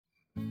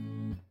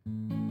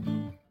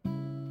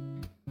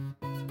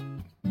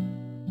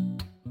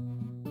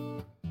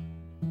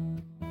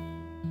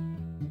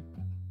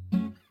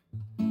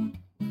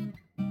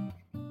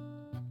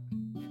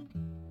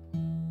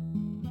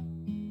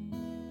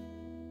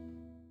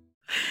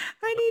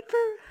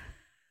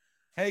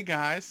Hey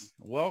guys,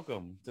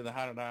 welcome to the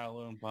How to Die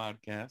Alone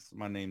podcast.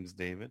 My name is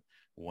David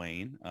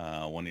Wayne,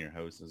 one of your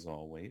hosts as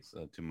always.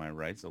 To my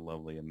right's a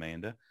lovely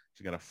Amanda.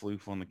 She got a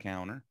floof on the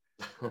counter.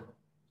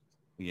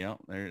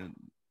 Yep,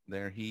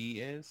 there he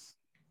is.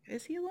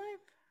 Is he alive?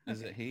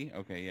 Is it he?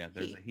 Okay, yeah,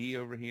 there's a he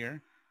over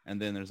here. And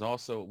then there's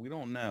also, we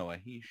don't know, a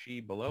he,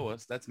 she below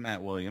us. That's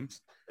Matt Williams.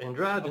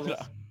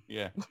 Androgynous.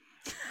 Yeah.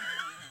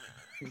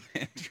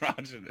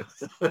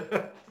 Androgynous.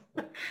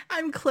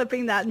 I'm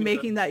clipping that and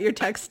making that your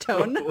text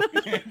tone.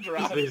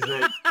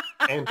 Androgynous.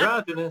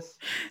 Androgynous.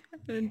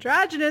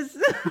 Androgynous.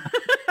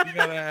 You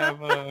gotta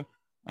have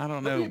I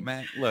don't know,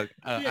 Matt. Look,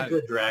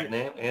 Good drag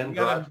name.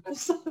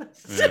 Androgynous.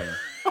 Yeah.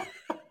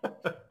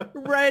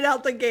 Right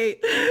out the gate.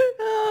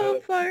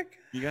 Oh, fuck.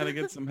 You got to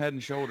get some head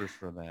and shoulders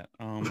for that.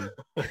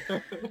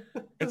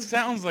 It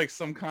sounds like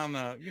some kind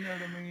of, you know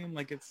what I mean?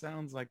 Like it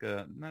sounds like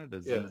not a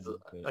disease.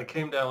 Yeah, I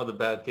came down with a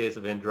bad case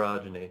of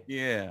androgyny.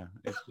 Yeah,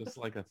 it's just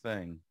like a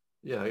thing.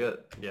 Yeah, it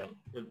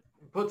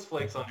puts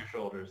flakes on your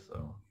shoulders,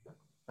 so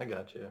I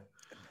got you.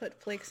 Put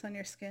flakes on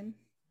your skin.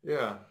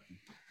 Yeah.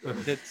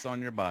 It's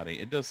on your body.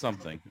 It does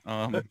something.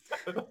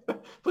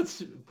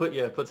 puts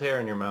hair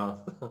in your mouth.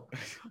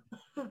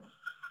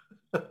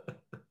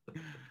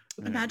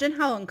 Imagine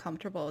how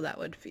uncomfortable that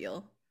would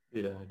feel.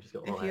 Yeah, just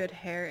got if you had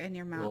hair in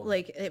your mouth, little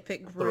like if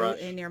it grew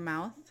in your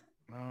mouth.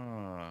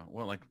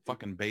 What, like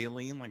fucking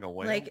baleen, like a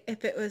whale? Like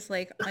if it was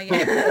like, like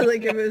if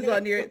it was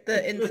on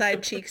the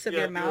inside cheeks of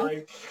your mouth.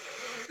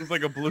 It's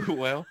like a blue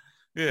whale.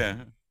 Yeah.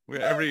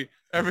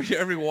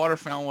 Every water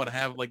fountain would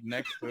have like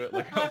next to it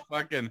like a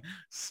fucking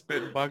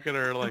spit bucket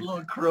or like a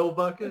little crow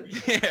bucket.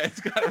 Yeah,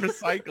 it's got to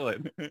recycle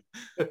it.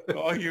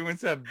 All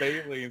humans have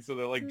baleen, so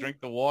they like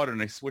drink the water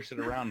and they swish it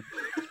around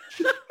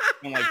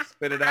and like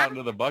spit it out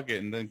into the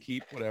bucket and then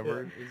keep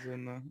whatever is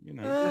in the, you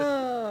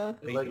know.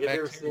 Like,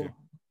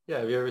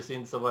 have you ever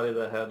seen somebody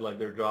that had like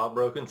their jaw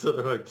broken, so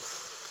they're like,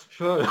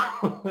 sure,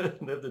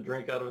 they have to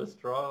drink out of a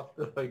straw?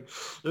 They're like,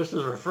 this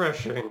is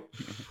refreshing.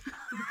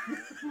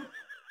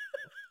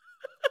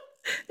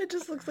 It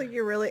just looks like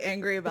you're really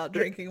angry about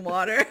drinking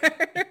water.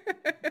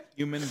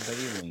 Human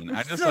baleen.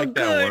 I just so like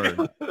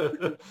that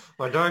word.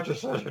 My doctor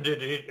says I need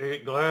to eat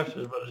 8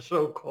 glasses, but it's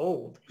so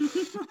cold.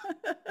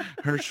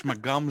 Hurts my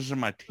gums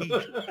and my teeth.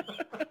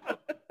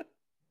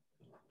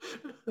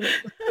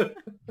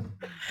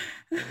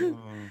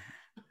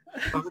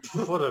 I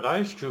put an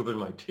ice cube in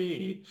my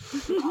tea.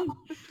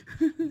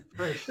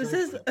 This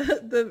is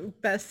the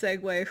best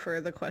segue for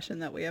the question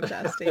that we have to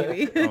ask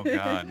Davey. Oh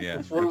God, yeah.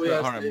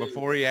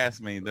 Before he asks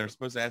me, they're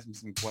supposed to ask me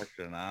some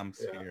question. I'm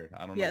scared.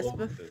 I don't know. Yes,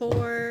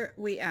 before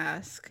we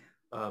ask.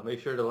 Make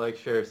sure to like,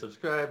 share,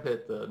 subscribe,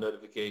 hit the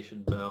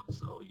notification bell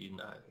so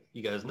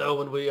you guys know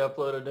when we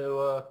upload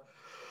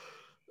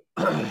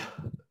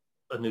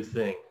a new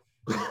thing,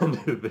 a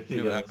new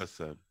video, new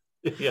episode.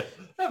 Yeah,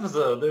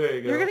 episode. There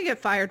you go. You're gonna get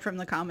fired from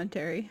the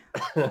commentary.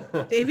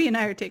 Davey and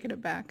I are taking it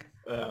back.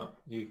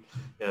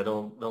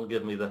 Don't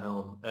give me the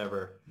helm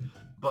ever.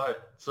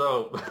 But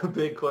so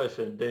big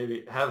question,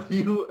 Davey, have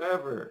you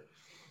ever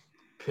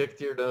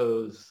picked your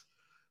nose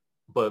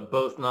but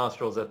both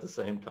nostrils at the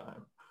same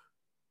time?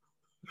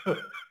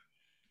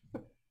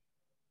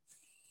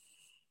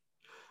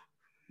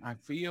 I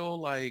feel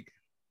like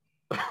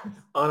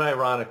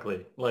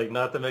unironically, like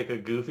not to make a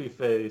goofy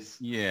face.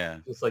 Yeah.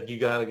 It's like you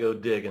gotta go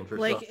digging for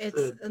like something.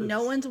 It's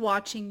no one's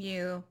watching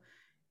you.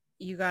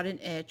 You got an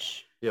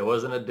itch. Yeah, it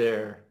wasn't a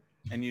dare.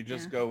 And you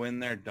just go in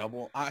there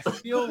double. I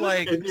feel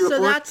like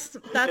so that's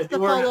the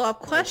follow-up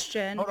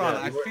question. Hold on.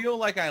 I feel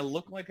like I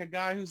look like a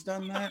guy who's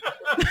done that.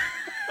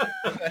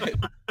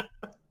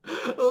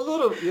 A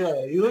little,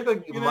 yeah. You look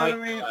like you know what I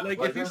mean?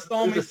 Like if you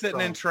saw me sitting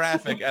in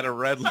traffic at a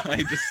red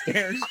light just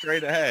staring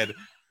straight ahead,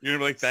 you're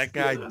like, that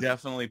guy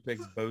definitely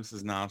picks both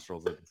his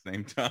nostrils at the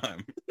same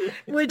time.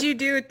 Would you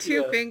do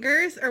two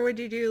fingers or would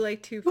you do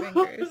like 2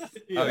 fingers?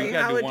 Oh, you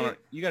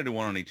gotta do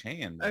one on each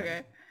hand. Man.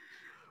 Okay.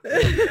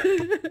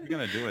 You're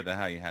gonna do it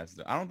how you has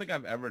to. I don't think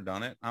I've ever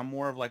done it. I'm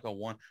more of like a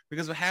one,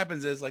 because what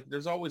happens is like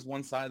there's always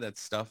one side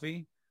that's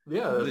stuffy.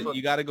 Yeah.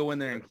 You got to go in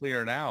there and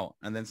clear it out.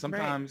 And then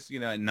sometimes, you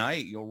know, at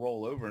night you'll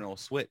roll over and it'll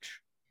switch.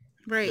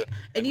 Right. Yeah.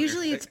 And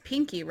usually it's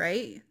pinky,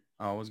 right?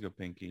 I always go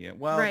pinky. Yeah.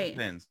 Well, it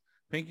depends.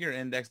 Pinky or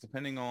index,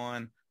 depending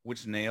on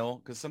which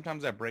nail, because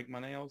sometimes I break my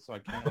nails, so I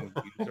can't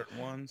use certain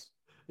ones.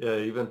 Yeah,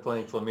 you've been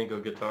playing flamenco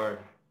guitar.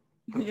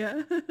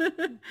 Yeah.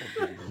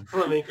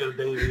 Flamenco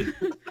Davey.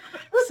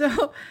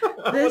 So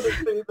I want to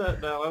see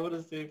that now. I want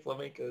to see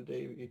Flamenco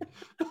Davey.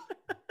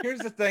 Here's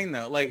the thing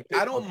though, like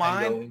I don't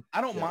mind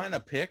a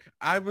pick.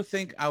 I would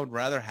think I would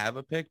rather have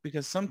a pick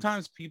because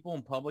sometimes people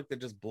in public that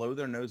just blow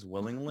their nose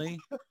willingly,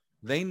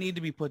 they need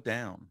to be put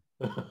down.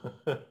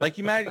 Like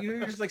you imagine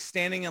you're just like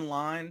standing in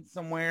line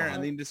somewhere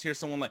and then you just hear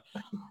someone like,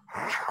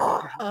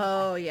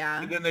 oh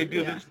yeah, and then they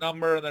do this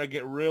number and they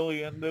get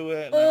really into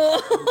it and,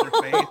 their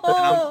face, and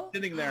I'm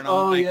sitting there and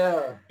I'm like,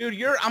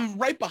 dude, I'm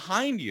right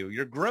behind you.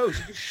 You're gross.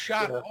 You just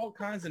shot all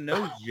kinds of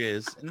nose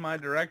jizz in my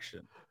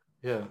direction.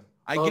 Yeah.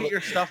 I get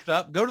your stuffed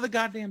up. Go to the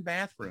goddamn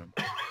bathroom.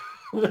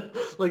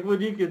 Like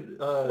when you could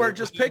or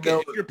just pick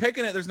it. If you're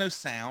picking it, there's no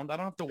sound. I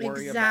don't have to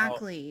worry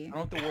exactly. about. I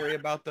don't have to worry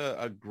about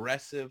the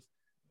aggressive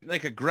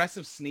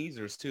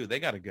sneezers too. They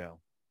got to go.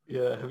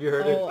 Yeah, have you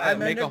heard it?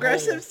 I'm an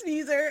aggressive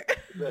sneezer.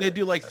 They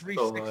do like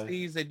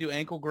 360s. They do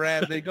ankle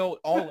grabs. They go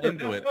all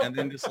into it, and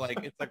then just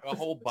like it's like a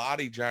whole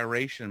body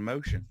gyration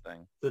motion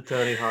thing. The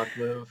Tony Hawk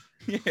move.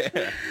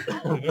 Yeah,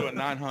 do a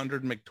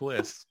 900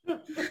 McTwist.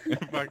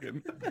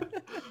 Fucking.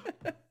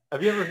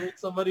 Have you ever heard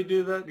somebody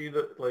do that? You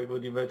know, like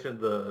when you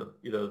mentioned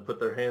put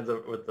their hands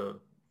up with the,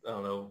 I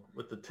don't know,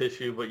 with the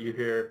tissue, but you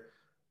hear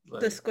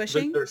like, the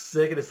squishing. They're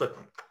sick, and it's like.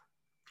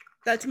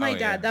 That's my dad.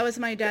 Yeah. That was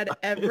my dad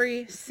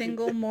every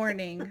single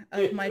morning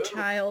of my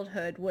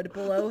childhood would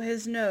blow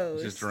his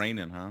nose. Just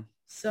draining, huh?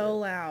 So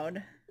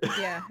loud.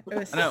 Yeah. It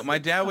was. I know. My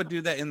dad would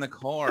do that in the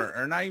car,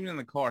 or not even in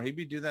the car. He'd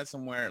be do that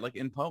somewhere, like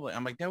in public.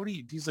 I'm like, Dad, what do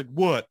you? He's like,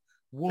 what?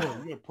 What?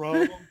 You got a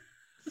problem?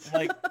 I'm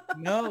like,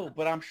 no,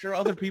 but I'm sure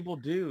other people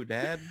do,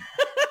 Dad.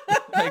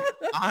 Like,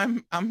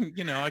 I'm,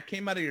 I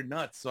came out of your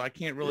nuts, so I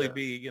can't really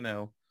be,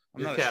 I'm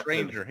not a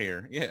stranger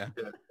here. Yeah.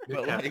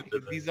 But like,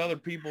 if these other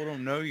people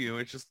don't know you,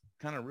 it's just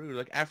kind of rude.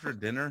 Like after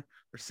dinner,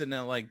 we're sitting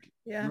at like,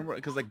 remember,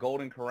 because like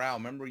Golden Corral,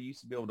 remember you used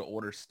to be able to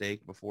order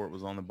steak before it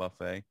was on the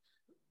buffet?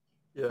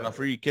 Yeah.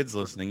 For you kids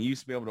listening, you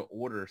used to be able to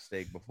order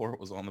steak before it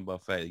was on the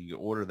buffet. You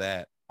could order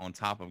that on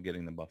top of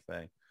getting the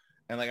buffet.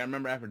 And like, I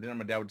remember after dinner,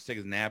 my dad would just take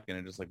his napkin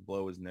and just like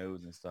blow his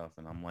nose and stuff.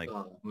 And I'm like,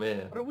 oh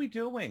man, what are we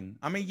doing?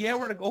 I mean, yeah,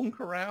 we're at a Golden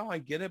Corral. I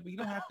get it, but you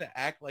don't have to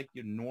act like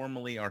you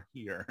normally are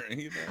here.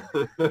 Dude,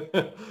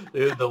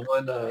 the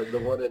one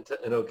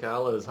in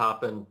Ocala is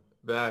hopping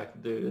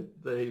back, dude.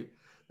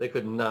 They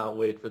could not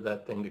wait for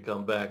that thing to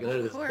come back, and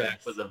it is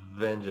back with a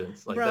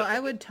vengeance. Like, bro, I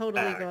would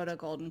totally go to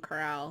Golden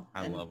Corral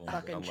and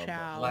fucking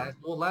chow.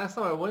 Last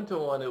time I went to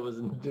one, it was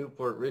in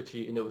Newport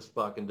Richie, and it was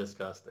fucking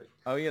disgusting.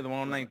 Oh yeah, the one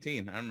on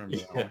 19. I remember.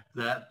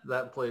 Yeah,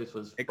 that place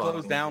was. It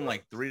closed down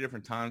like 3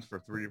 different times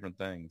for 3 different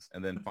things,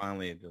 and then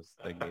finally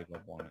they gave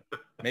up on it.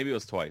 Maybe it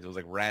was twice. It was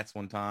like rats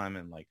one time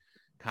and like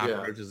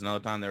cockroaches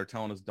another time. They were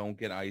telling us don't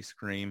get ice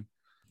cream.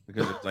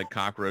 Because it's like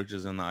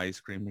cockroaches in the ice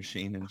cream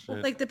machine and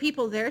shit. Like the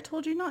people there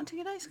told you not to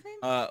get ice cream?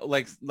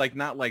 Like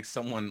not like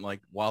someone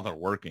like while they're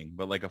working,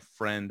 but like a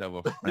friend of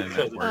a friend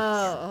that works.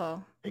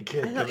 Oh. I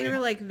thought you were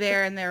like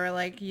there and they were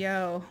like,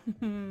 yo.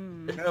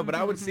 No, but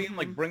I would see them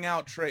like bring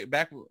out tray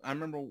back. I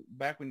remember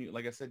back when you,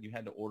 like I said, you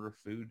had to order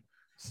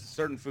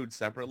certain food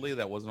separately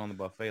that wasn't on the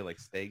buffet, like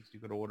steaks you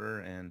could order,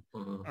 and I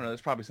don't know,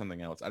 there's probably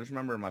something else. I just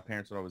remember my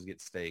parents would always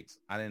get steaks.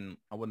 I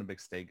wasn't a big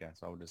steak guy,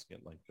 so I would just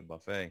get like the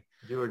buffet.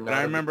 And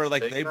I remember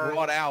like they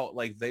brought out,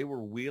 like they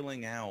were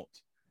wheeling out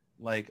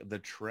like the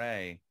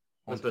tray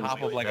on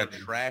top of like a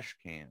trash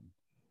can.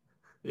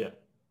 Yeah.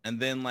 And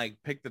then like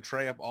pick the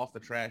tray up off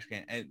the trash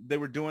can, and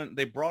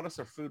they brought us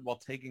our food while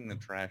taking the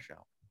trash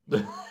out.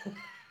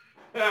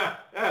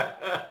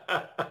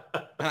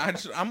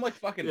 And I'm like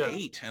fucking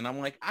 8, and I'm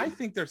like, I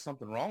think there's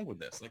something wrong with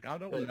this. Like, I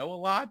don't know a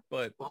lot,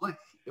 but like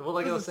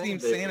I was saying,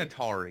 seems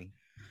sanitary.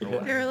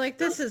 Yeah. They were like,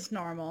 this is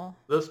normal.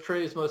 Those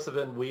trays must have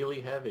been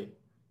wheelie heavy.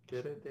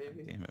 Get it,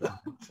 Davey? Damn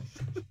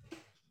it.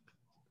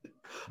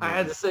 I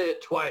had to say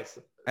it twice.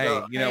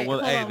 Hey,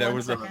 there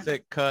was a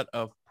thick cut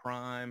of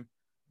prime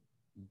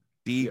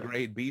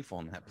D-grade beef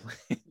on that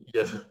plate.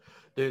 Yes,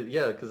 dude.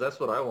 Yeah, because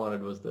that's what I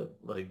wanted was the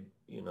like.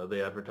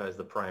 They advertised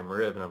the prime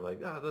rib, and I'm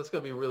like, that's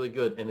going to be really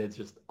good. And it's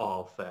just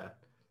all fat.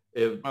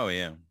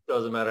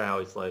 Doesn't matter how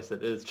he sliced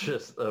it. It's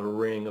just a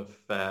ring of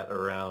fat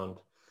around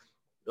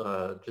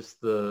just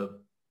the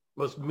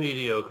most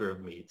mediocre of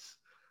meats.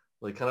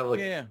 Like kind of like...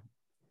 Yeah.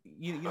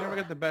 You never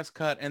get the best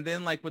cut. And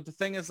then like, but the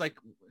thing is like,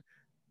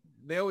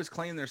 they always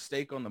claim their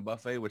steak on the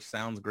buffet, which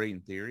sounds great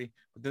in theory.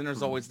 But then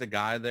there's always the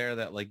guy there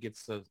that like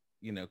gets to,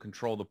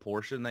 control the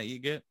portion that you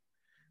get.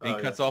 And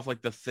he cuts off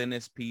like the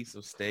thinnest piece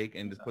of steak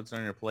and just puts it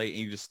on your plate,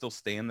 and you just still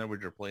stand there with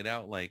your plate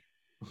out, like.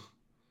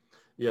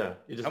 Yeah,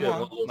 you just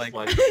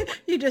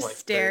you just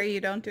stare.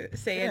 You don't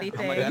say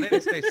anything. I'm like, I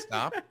didn't say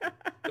stop.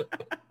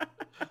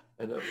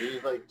 And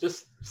he's like,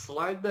 just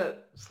slide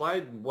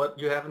what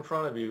you have in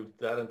front of you,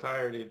 that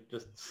entirety,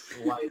 just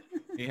slide.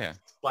 Yeah.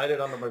 Slide it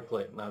onto my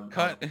plate.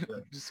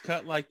 Just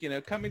cut like,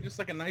 cut me just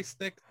like a nice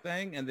thick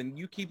thing, and then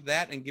you keep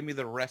that and give me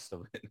the rest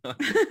of it.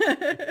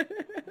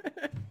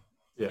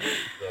 Yeah,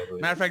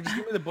 exactly. Matter of fact, just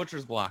give me the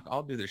butcher's block.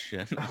 I'll do this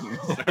shit.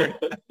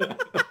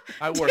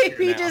 I work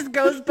Davey here now. Just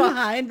goes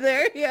behind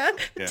there,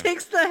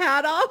 takes the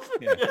hat off.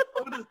 Yeah.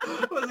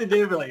 What does he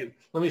do? Like,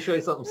 let me show you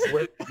something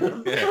slick.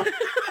 Yeah,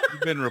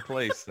 you've been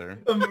replaced, sir.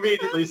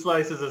 Immediately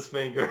slices his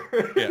finger.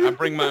 Yeah, I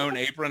bring my own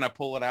apron, I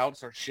pull it out,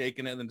 start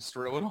shaking it, then just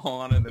throw it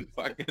on, and then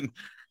fucking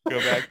go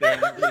back there.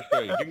 And let me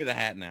show you. Give me the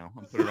hat now.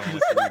 I'll put it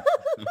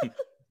on.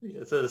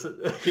 It says,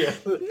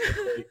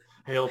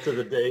 hail to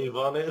the Dave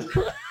on it.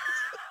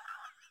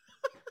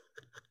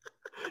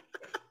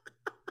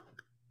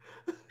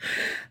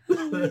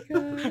 Oh my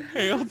God.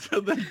 Hail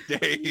to the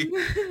Dave.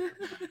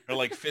 Or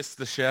like Fist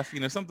the Chef,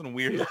 something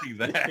weird like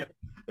that.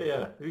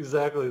 Yeah,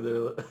 exactly.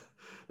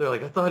 They're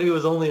like, I thought he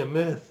was only a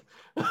myth.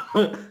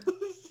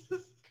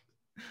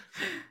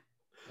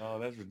 Oh,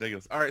 that's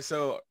ridiculous. All right,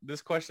 so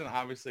this question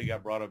obviously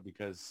got brought up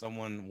because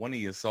one of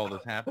you saw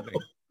this happening,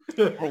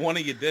 or one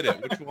of you did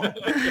it. Which one?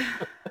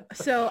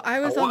 So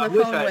I was on the I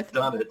wish phone I with. had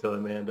done it to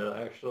Amanda.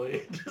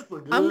 Actually,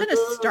 I'm gonna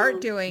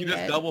start doing it. You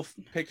just it. double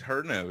picked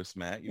her nose,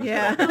 Matt. You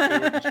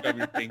yeah. Shove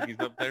your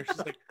pinkies up there. She's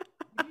like.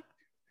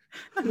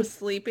 I'm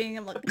sleeping.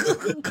 I'm like,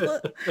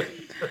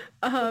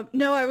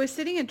 no, I was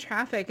sitting in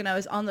traffic and I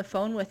was on the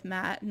phone with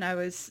Matt and I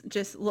was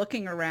just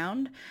looking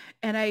around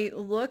and I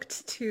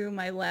looked to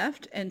my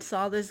left and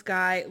saw this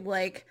guy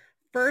like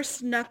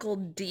first knuckle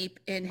deep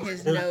in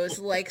his nose,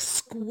 like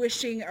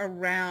squishing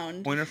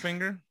around. Pointer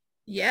finger?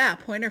 Yeah,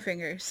 pointer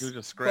fingers. He was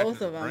just scratching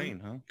both of them.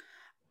 Brain, huh?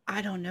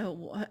 I don't know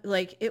what,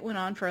 like it went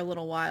on for a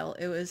little while.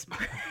 It was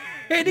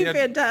pretty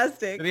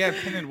fantastic. Did he have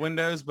tinted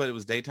windows, but it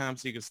was daytime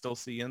so you could still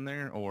see in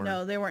there? Or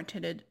no, they weren't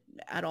tinted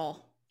at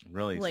all.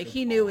 Really? Like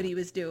he knew what he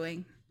was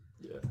doing.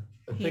 Yeah.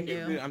 He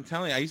knew. I'm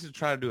telling you, I used to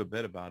try to do a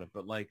bit about it,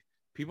 but like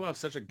people have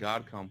such a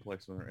God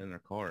complex when they're in their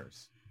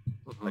cars.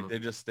 Like they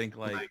just think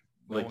like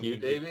you,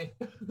 Davey?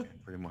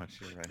 Pretty much,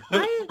 you're right.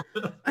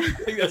 I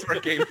think that's where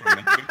it came from.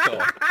 Man. Good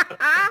call.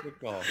 Good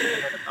call.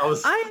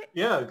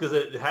 Yeah, because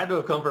it had to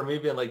have come from me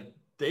being like,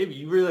 Davey,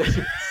 you realize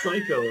you're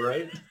psycho,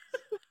 right?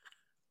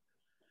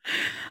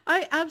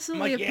 I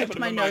absolutely have picked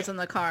my nose in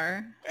the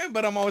car. Yeah,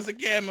 but I'm always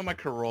like, yeah, I'm in my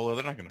Corolla.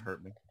 They're not going to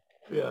hurt me.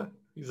 Yeah.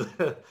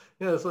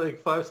 It's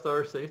like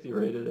 5-star safety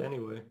rated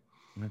anyway.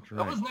 That's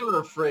right. I was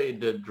never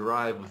afraid to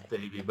drive with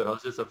Davey, but I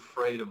was just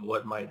afraid of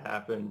what might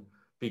happen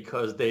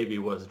because Davey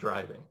was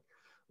driving.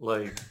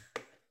 Like,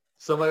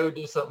 somebody would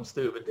do something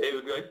stupid. Davey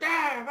would be like,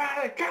 damn,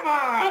 man, come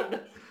on!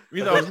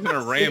 You thought I was going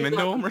to ram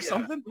into them or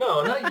something?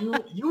 No, not you.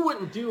 You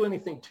wouldn't do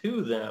anything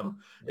to them.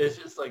 It's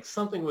just like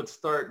something would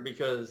start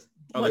because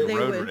road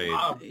rage.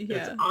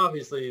 It's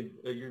obviously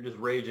you're just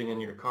raging in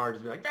your car,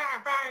 just be like,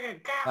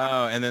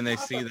 oh, and then they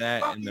see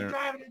that and they're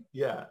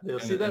they'll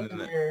see that in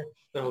here.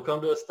 Then we'll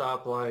come to a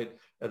stoplight,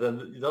 and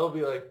then they'll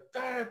be like,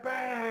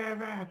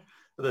 and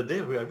then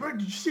Davey will be like,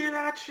 did you see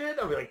that shit?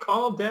 I'll be like,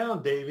 calm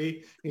down,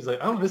 Davey. He's like,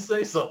 I'm gonna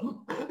say something.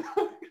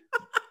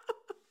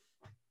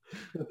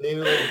 Davey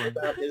will look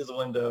out his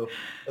window,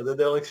 and then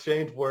they'll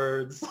exchange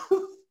words.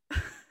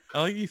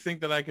 I like you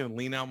think that I can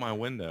lean out my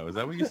window. Is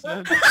that what you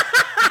said?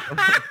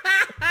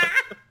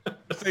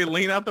 Say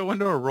lean out the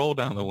window or roll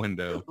down the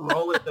window?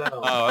 Roll it down.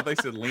 Oh, I thought you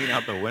said lean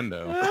out the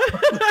window.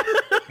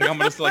 Like, I'm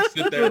just like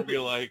sit there and be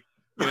like,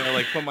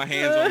 like put my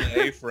hands on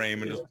the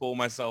A-frame and just pull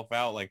myself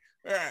out. Like,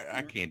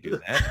 I can't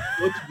do that.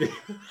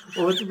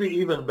 What would be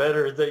even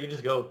better is that you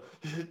just go,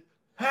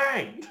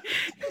 hey!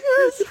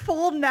 It's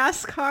full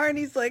NASCAR and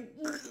he's like,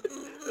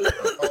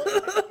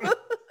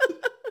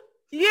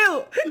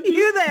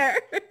 you there.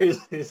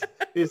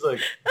 He's like,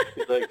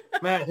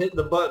 Matt, hit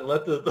the button.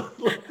 Let the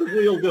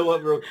wheel go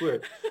up real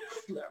quick.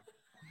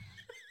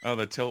 Oh,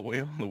 the tilt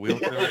wheel? The wheel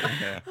tilt?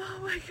 Yeah. Oh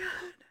my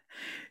God.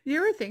 You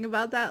ever think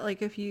about that?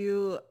 Like if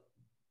you,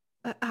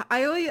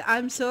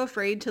 I'm so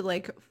afraid to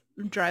like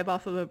drive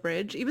off of a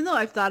bridge, even though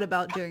I've thought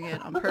about doing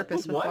it on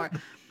purpose before.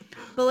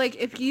 But like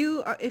if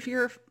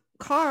your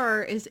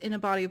car is in a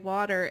body of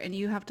water and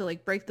you have to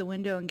like break the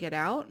window and get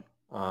out,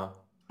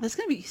 that's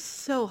going to be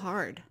so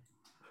hard.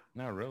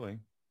 Not really.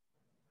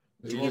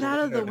 To get out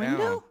of the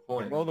window?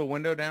 Roll the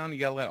window down. You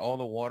got to let all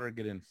the water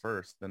get in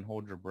first, then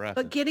hold your breath.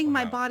 But getting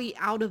my body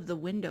out of the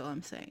window,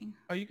 I'm saying.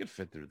 Oh, you could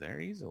fit through there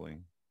easily.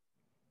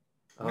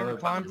 You ever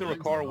climbed through a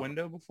car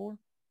window before?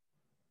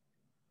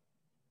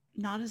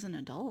 Not as an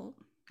adult.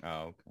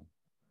 Oh, okay.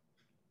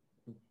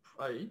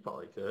 You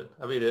probably could.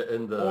 I mean,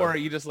 or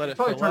you just let it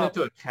probably fill turn up.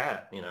 into a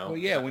cat, you know. Well,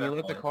 yeah, when you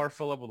let the car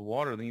fill up with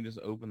water, then you just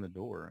open the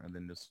door and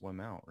then just swim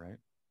out, right?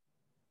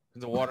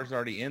 Because the water's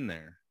already in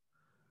there.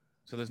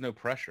 So there's no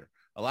pressure.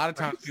 A lot of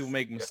times people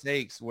make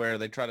mistakes where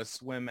they try to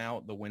swim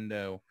out the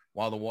window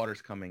while the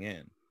water's coming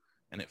in,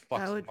 and it fucks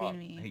That would up. be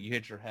me. You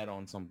hit your head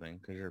on something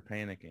because you're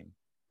panicking.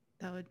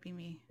 That would be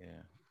me. Yeah.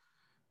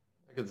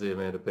 I could see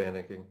Amanda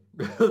panicking.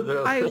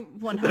 I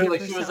 100%.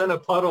 Like she was in a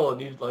puddle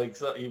and you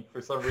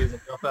for some reason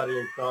jump out of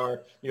your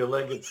car, your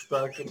leg gets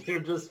stuck and you're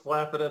just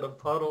flapping in a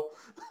puddle.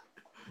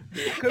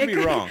 It could be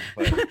wrong.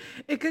 But...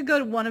 It could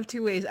go one of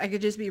two ways. I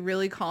could just be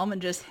really calm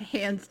and just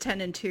hands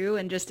 10 and 2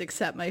 and just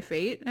accept my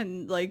fate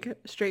and like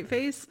straight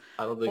face.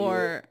 I don't think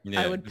or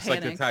I would just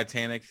panic. Like the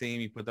Titanic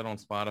theme, you put that on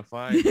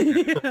Spotify.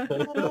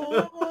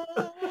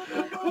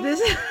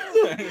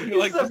 You're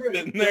like just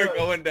sitting there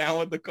going down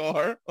with the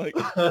car. Like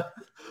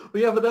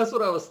yeah, but that's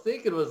what I was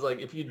thinking was like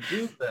if you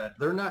do that,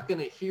 they're not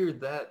gonna hear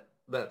that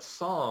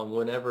song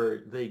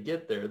whenever they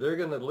get there. They're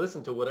gonna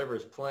listen to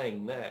whatever's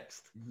playing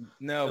next.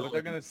 No, but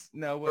they're gonna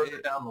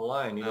further down the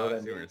line. You know what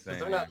I mean?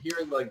 They're not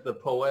hearing like the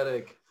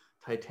poetic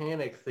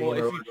Titanic theme. Well,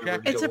 if you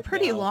check, it's a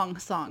pretty long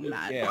song,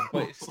 Matt. Yeah,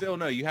 but still,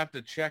 no. You have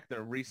to check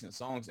their recent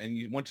songs,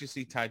 and once you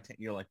see Titanic,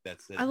 you're like,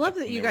 that's it. I love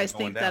that you guys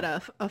think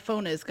that a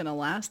phone is gonna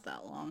last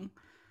that long.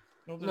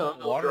 No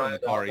water in the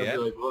car yet.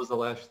 Like, what was the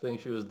last thing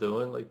she was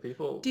doing? Like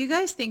people. Do you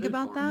guys think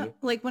about that?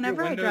 Like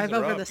whenever I drive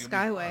over the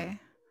Skyway.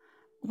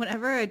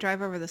 Whenever I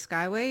drive over the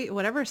Skyway,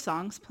 whatever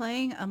song's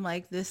playing, I'm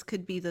like, this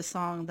could be the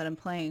song that I'm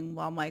playing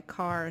while my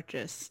car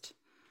just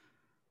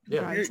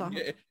Yeah.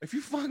 If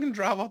you fucking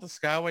drive off the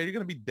Skyway, you're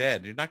gonna be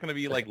dead. You're not gonna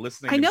be like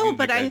listening. I know,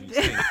 but I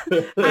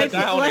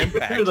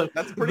impact.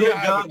 That's pretty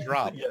high of a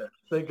drop. Yeah,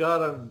 thank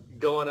God I'm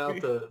going out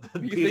to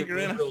you think you're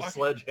in a fucking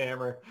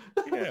sledgehammer.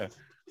 Yeah,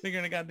 think you're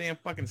in a goddamn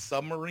fucking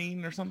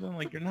submarine or something?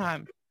 Like you're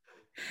not.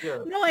 Yeah.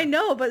 No, I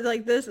know, but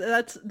like those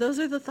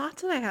are the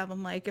thoughts that I have.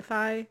 I'm like,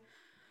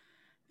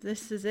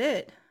 this is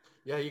it.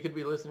 Yeah, you could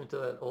be listening to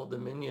that Old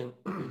Dominion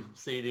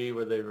CD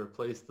where they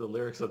replaced the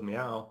lyrics with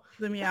meow.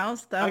 The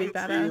meows, that would be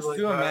badass. Like,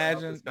 you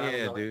imagine?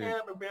 Yeah, dude.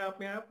 Meow,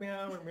 meow,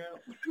 meow,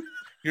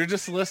 you're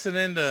just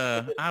listening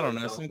to, I don't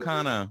know, some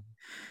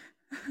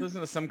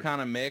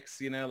kind of mix,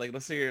 you know, like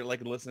let's say you're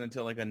like listening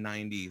to like a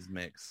 90s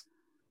mix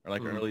or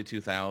like early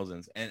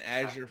 2000s. And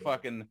as you're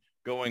fucking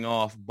going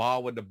off, Ba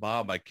with the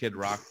Ba by Kid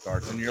Rock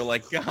starts and you're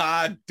like,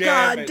 God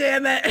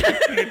damn it.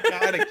 You're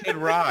tired of Kid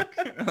Rock.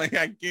 Like,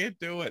 I can't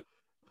do it.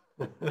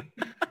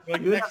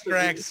 Like next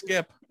track,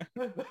 skip.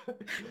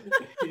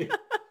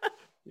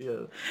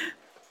 Yeah.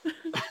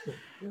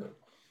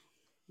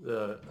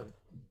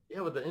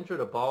 With the intro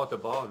to Ball with the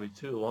Ball would be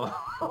too long.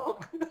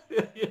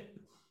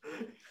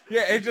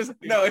 Yeah, it just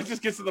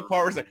gets to the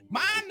part where it's like,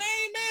 my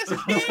name is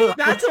Kid.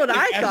 That's what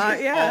I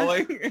thought.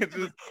 Yeah. It's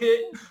just,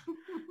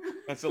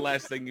 that's the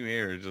last thing you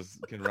hear is just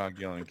Kid Rock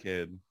yelling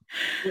Kid.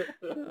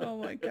 Oh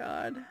my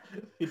God.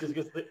 He just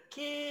gets the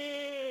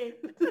Kid.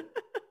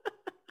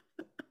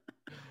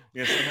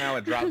 Yeah, somehow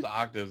it drops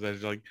octaves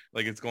as like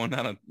it's going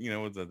down a, you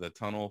know, what's the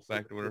tunnel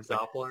effect or whatever.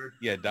 Doppler.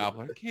 Yeah,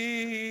 Doppler.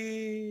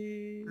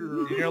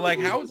 And you're like,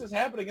 how is this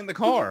happening in the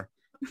car?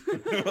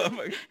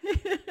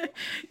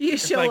 You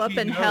show up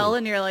in hell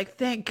and you're like,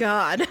 thank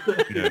God.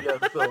 Yeah,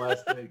 that's the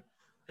last thing.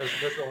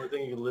 That's the only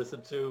thing you can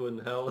listen to in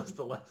hell is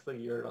the last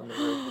thing you heard on the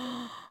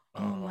radio.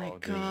 Oh my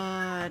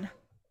God.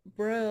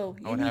 Bro,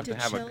 I would have to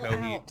have a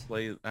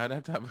Coheed I'd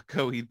have to have a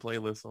Coheed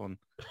playlist on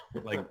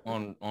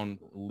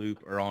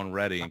loop or on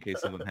ready in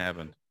case something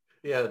happened.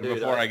 Yeah, dude.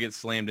 Before I get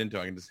slammed into,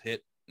 I can just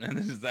hit, and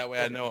then just that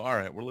way I know. All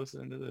right, we're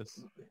listening to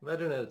this.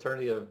 Imagine an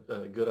attorney of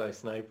Good Eye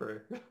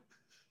Sniper. Damn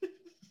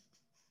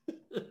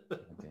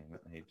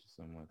it, I hate you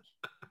so much.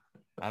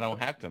 I don't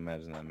have to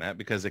imagine that, Matt,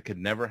 because it could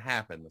never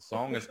happen. The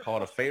song is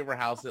called "A Favor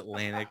House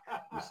Atlantic."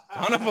 You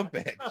son of a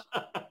bitch.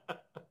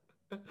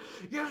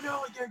 You know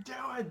what you're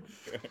doing.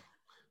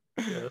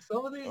 Yeah,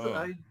 some of these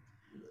so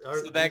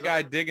that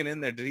guy digging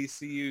in there, did he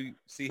see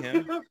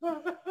him?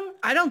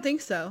 I don't think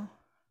so.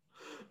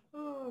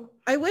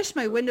 I wish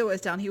my window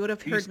was down. He would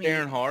have heard me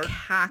hard?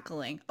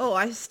 cackling. Oh,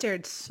 I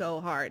stared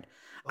so hard.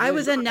 I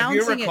was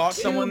announcing it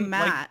to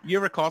Matt. You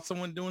ever caught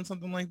someone doing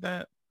something like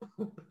that?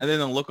 And then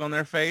the look on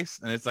their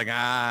face, and it's like,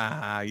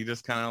 you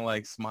just kind of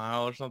like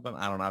smile or something.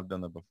 I don't know. I've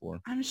done that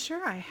before. I'm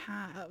sure I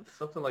have.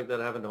 Something like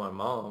that happened to my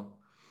mom.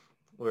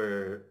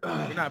 Where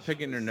you're not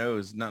picking your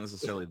nose, not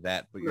necessarily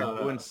that, but you're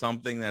doing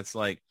something that's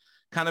like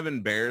kind of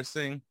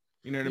embarrassing.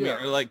 You know what I mean?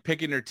 You're like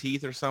picking your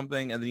teeth or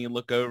something, and then you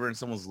look over and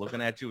someone's looking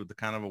at you with the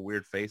kind of a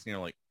weird face, and you're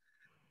like,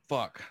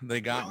 "Fuck,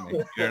 they got me."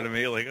 You know what I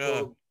mean? Like,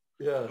 oh,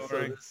 yeah.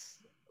 So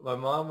my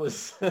mom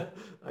was,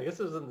 I guess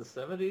it was in the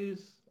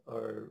 70s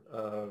or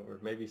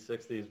maybe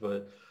 60s,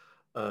 but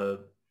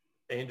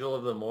 "Angel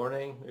of the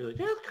Morning." You're like,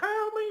 "Just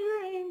call me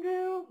your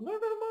angel."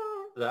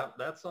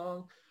 That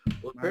song.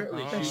 Well,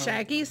 apparently the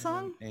Shaggy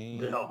song?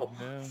 No.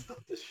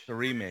 The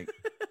remake.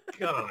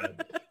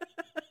 God.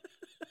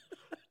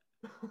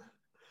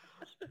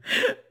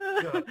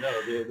 God,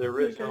 no, the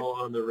original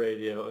on the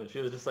radio, and she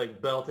was just like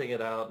belting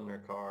it out in her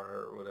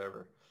car or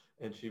whatever.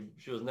 And she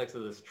was next to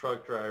this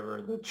truck driver,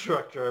 and the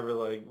truck driver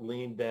like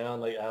leaned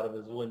down like out of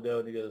his window,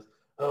 and he goes,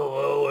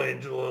 "Oh,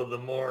 angel of the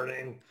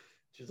morning."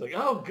 She's like,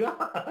 "Oh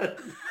God."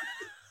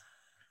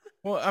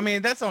 Well, I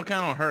mean, that's all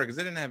kind of on her because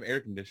they didn't have air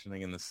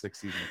conditioning in the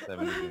 60s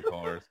and 70s in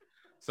cars.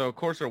 So, of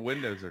course, her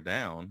windows are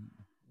down.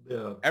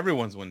 Yeah.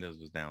 Everyone's windows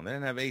was down. They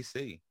didn't have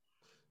AC.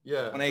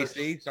 Yeah. When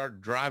AC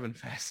started driving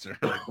faster.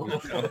 Like,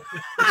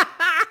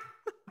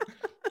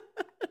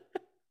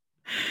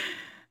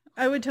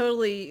 I would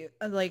totally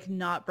like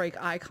not break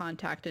eye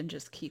contact and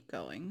just keep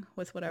going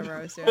with whatever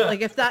I was doing.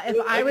 Like if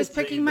I was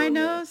picking my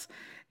nose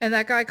and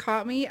that guy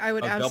caught me, I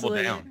would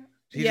absolutely double down.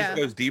 He just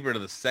goes deeper to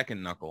the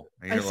second knuckle.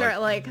 I start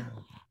like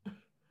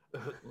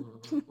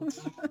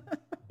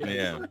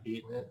yeah.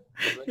 You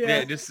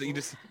just take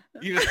the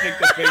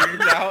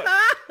fingers out.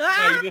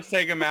 Yeah, you just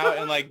take them out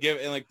and like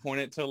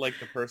point it to like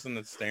the person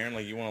that's staring.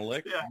 Like, you want to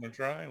lick? Yeah. You want to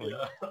try? Like,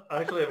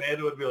 actually,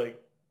 Amanda would be like,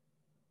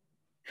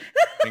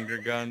 finger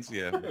guns.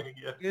 Yeah.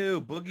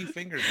 Ew, boogie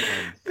finger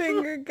guns.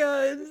 Finger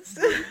guns.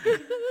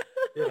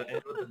 Yeah,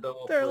 and with the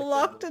double. They're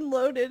locked and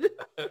loaded.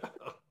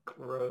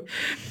 Gross.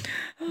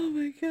 Oh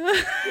my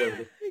God.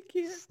 Yeah, I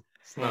can't.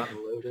 Snot and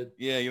loaded.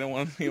 Yeah, you don't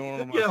want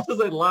them. Yeah, it was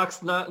like lock,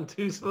 snot, and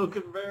 2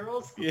 smoking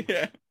barrels.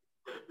 Yeah.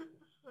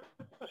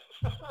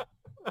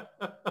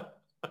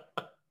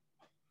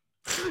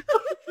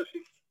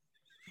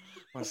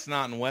 My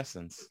snot and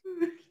Wessons.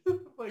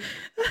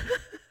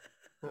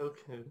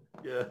 Okay.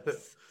 Yeah.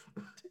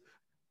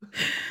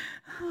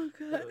 Oh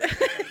God.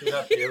 You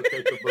have the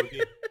okay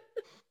kabuki.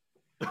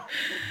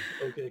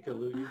 Okay,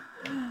 Kalugi.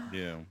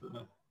 Yeah.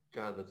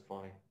 God, that's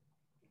funny.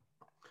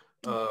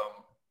 So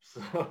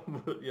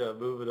yeah,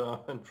 moving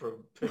on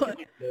from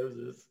picking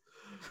noses.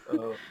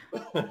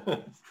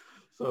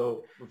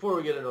 So before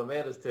we get into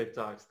Amanda's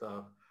TikTok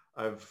stuff,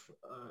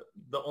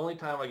 the only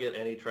time I get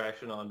any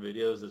traction on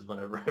videos is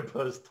whenever I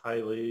post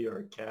Tylee or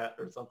a cat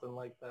or something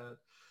like that.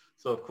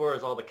 So of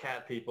course, all the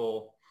cat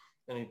people,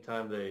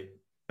 anytime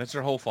that's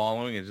their whole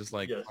following is just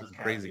like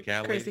crazy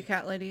cat ladies. Crazy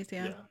cat ladies,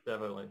 yeah. Yeah,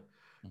 definitely.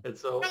 And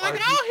so they're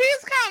like, oh,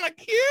 he's kind of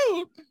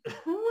cute.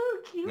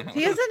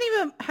 He hasn't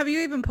even. Have you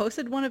even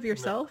posted one of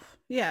yourself?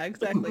 No. Yeah,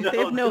 exactly. No, they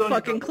have no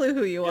fucking clue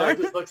who you are. It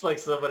just looks like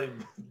somebody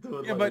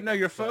doing. Yeah, but no,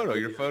 your photo.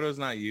 Your photo's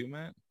not you,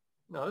 Matt.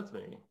 No, it's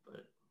me.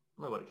 But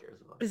nobody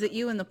cares about it. Is it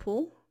you in the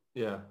pool?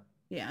 Yeah.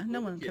 Yeah, no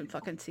one can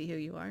fucking see who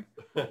you are.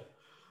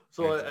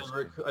 So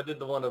I did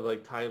the one of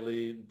like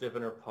Tylee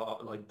dipping her paw,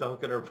 like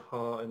dunking her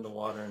paw in the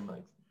water and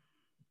like,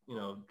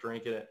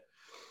 drinking it.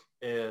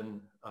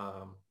 And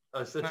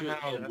that's not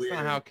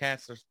how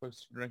cats are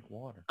supposed to drink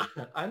water.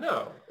 I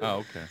know. Oh,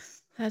 okay.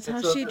 That's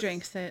how she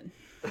drinks it.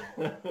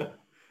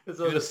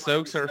 She just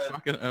soaks her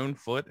fucking own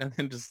foot and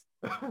then just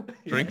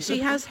drinks it. She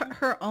has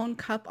her own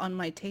cup on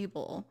my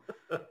table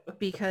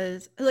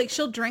because like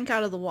she'll drink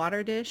out of the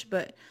water dish,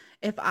 but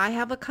if I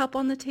have a cup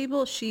on the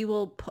table, she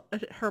will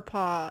put her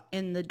paw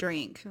in the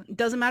drink.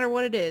 Doesn't matter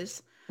what it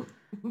is.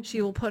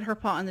 She will put her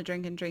paw in the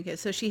drink and drink it.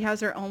 So she has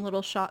her own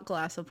little shot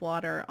glass of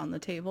water on the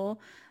table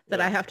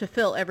that I have to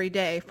fill every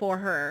day for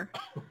her.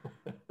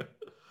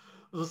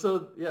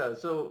 So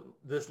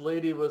this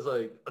lady was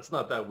like, it's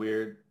not that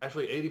weird.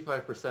 Actually,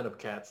 85% of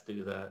cats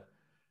do that.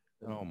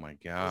 Oh my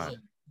God. Like,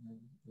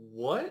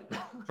 what?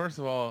 First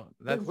of all,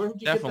 that's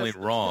definitely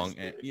wrong.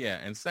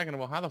 And second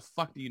of all, how the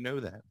fuck do you know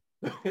that?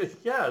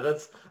 Yeah, and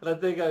I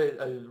think I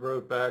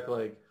wrote back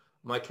like,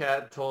 my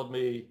cat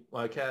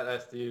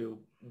asked you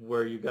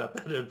where you got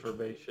that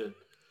information.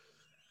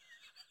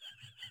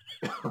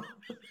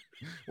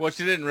 Well,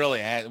 she didn't really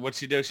ask. What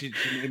she did, she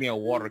gave me a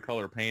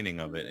watercolor painting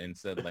of it and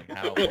said, like,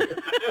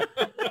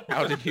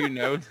 how did you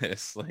know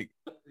this? Like,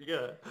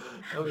 yeah.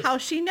 How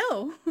she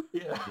know?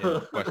 Yeah.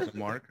 Question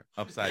mark,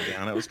 upside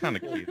down. It was kind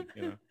of cute,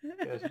 Yeah,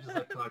 she just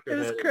like cocked her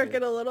head. It was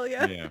crooked a little,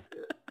 yeah. Yeah.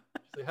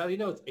 She's like, how do you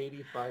know it's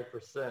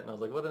 85%? And I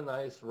was like, what a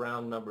nice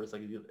round number. It's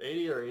like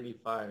 80 or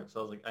 85. So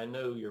I was like, I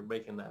know you're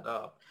making that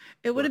up.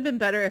 It would have been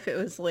better if it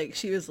was like,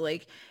 she was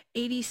like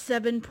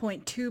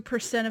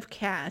 87.2% of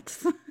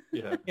cats.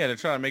 Yeah. Yeah, they're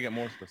trying to make it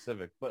more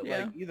specific. But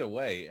like either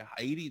way,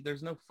 80,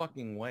 there's no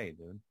fucking way,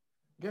 dude.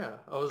 Yeah.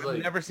 I've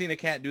never seen a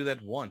cat do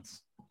that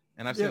once.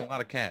 And I've seen a lot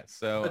of cats.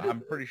 So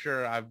I'm pretty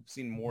sure I've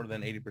seen more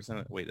than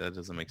 80%. Wait, that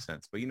doesn't make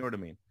sense. But you know what I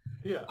mean.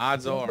 Yeah.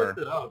 Odds are. Looked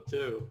it up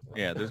too.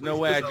 Yeah, there's no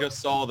way I just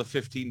saw the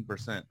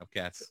 15% of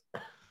cats.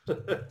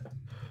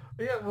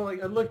 Yeah, well,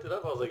 like I looked it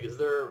up. I was like, is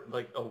there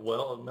like a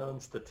well-known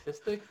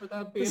statistic for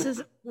that being? This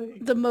is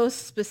the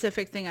most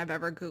specific thing I've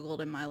ever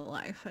Googled in my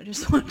life. I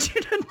just want you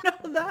to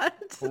know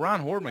that. Well,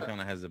 Ron Hordman kind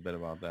of has a bit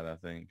about that, I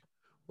think.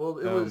 Well,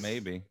 it was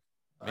maybe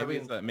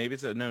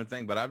it's a known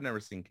thing, but I've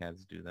never seen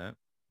cats do that.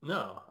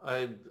 No,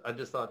 I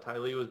just thought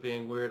Tylee was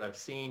being weird. I've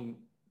seen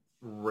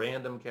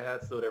random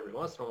cats do it every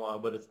once in a while,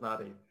 but it's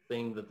not a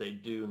thing that they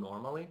do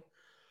normally.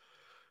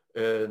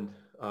 And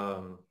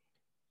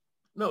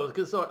no,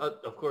 because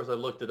of course I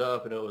looked it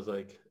up and it was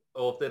like,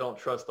 oh, if they don't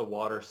trust the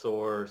water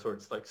source or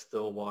it's like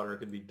still water, it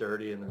could be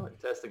dirty, and they're like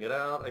testing it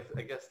out.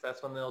 I guess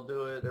that's when they'll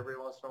do it every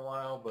once in a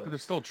while. But they're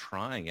still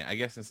trying it. I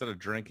guess instead of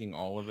drinking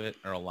all of it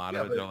or a lot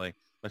of it, they're like,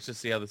 let's just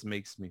see how this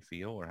makes me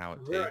feel or how it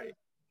tastes. Right.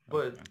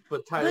 But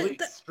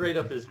Tylee straight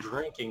up is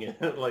drinking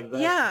it. Like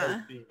that's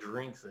how she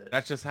drinks it.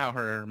 That's just how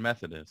her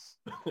method is.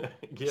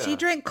 Yeah. She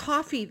drank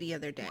coffee the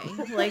other day.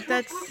 Like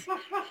that's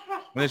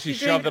and then she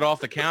shoved it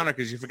off the counter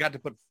because you forgot to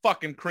put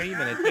fucking cream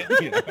in it,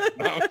 didn't you?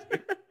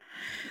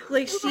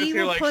 Like she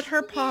will put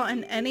her paw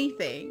in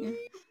anything.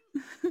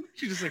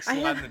 She just like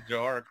sliding the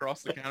jar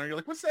across the counter. You're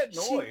like, what's that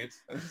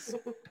noise?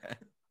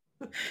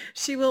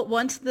 She will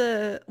once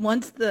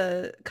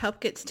the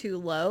cup gets too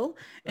low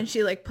and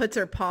she like puts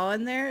her paw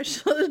in there,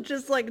 she'll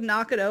just like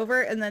knock it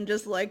over and then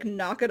just like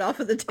knock it off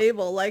of the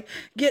table, like,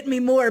 get me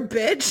more,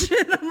 bitch.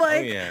 And I'm like,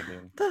 oh, yeah,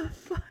 dude. The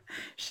fuck?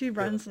 She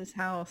runs this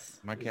house.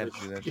 My cats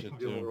do that shit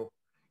too.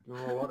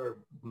 More water,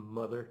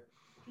 mother.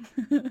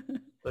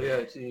 So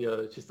yeah,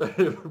 she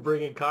started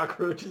bringing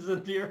cockroaches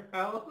into your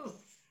house.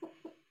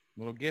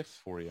 Little gifts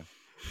for you.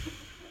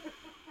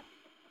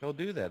 They'll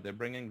do that. They're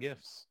bringing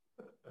gifts.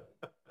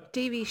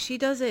 Davey, she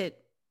does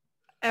it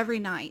every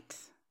night,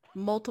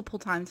 multiple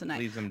times a night.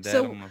 Leaves them dead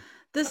so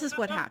this is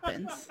what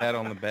happens. Dead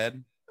on the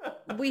bed?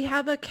 We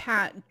have a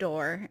cat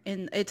door,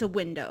 and it's a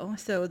window,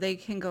 so they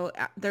can go,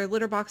 their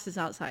litter box is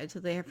outside,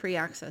 so they have free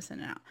access in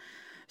and out.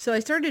 So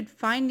I started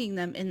finding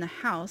them in the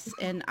house,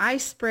 and I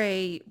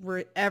spray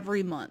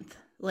every month,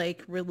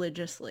 like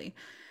religiously.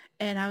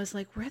 And I was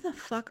like, where the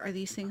fuck are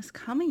these things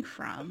coming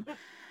from?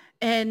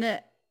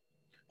 And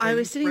I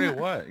was sitting. Spray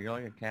what? You're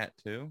like a cat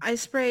too? I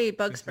spray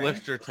bug spray.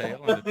 Lift your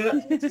tail.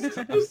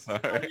 I'm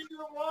sorry.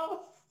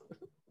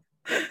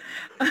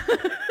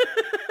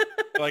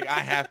 Like I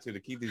have to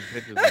keep these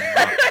bitches in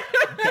mind.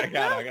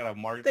 I gotta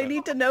mark. They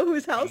need to know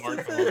whose house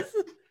this is.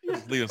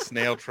 Just leave a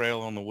snail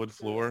trail on the wood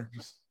floor.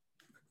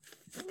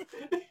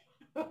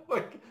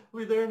 Like,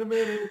 we'll be there in a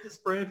minute. Just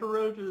spraying for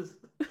roaches.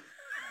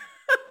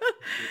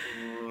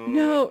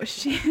 No,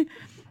 she.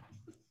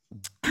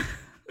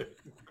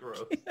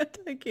 Gross.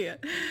 I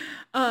can't.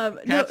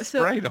 Cats no,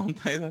 spray,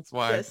 don't they? That's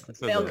why.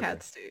 Yes, male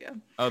cats do. Yeah.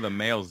 Oh, the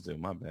males do.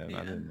 My bad. Yeah.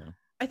 I didn't know.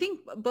 I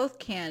think both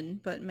can,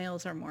 but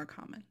males are more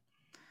common.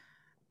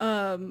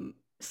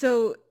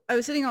 So I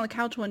was sitting on the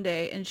couch one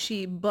day and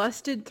she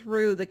busted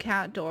through the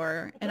cat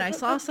door and I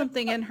saw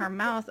something in her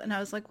mouth and I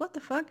was like, what the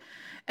fuck?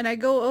 And I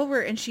go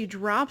over and she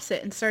drops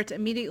it and starts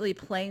immediately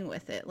playing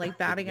with it, like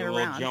batting it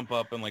around. Jump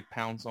up and like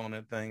pounce on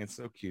it thing. It's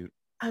so cute.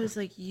 I was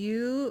like,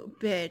 you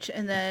bitch.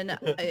 And then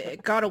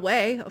it got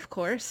away, of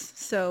course.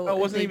 So it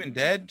wasn't even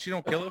dead? She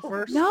don't kill it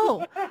first?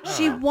 No,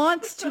 she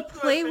wants to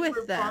play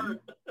with them.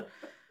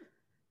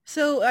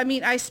 So, I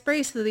mean, I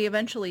spray so they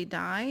eventually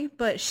die,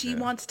 but she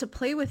wants to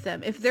play with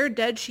them. If they're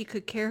dead, she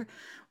could care.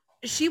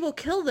 She will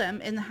kill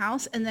them in the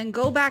house and then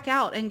go back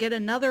out and get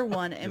another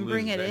one and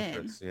bring it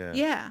in.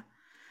 Yeah.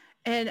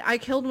 And I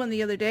killed one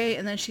the other day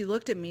and then she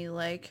looked at me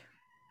like...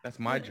 That's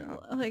my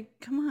job. Like,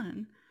 come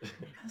on. I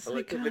was I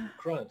like the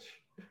crunch.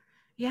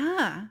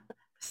 Yeah.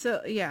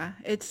 So, yeah,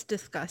 it's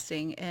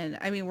disgusting. And,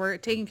 I mean, we're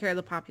taking care of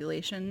the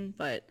population,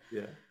 but...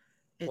 Yeah.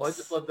 Well, I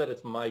just love that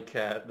it's my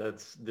cat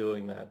that's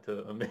doing that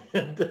to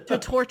Amanda. To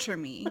torture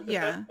me,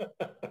 yeah.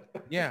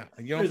 Yeah,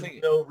 you don't There's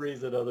think no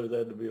reason other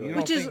than to be like. You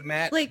don't think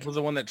Matt was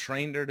the one that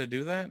trained her to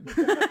do that?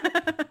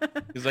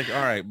 He's like,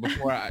 all right,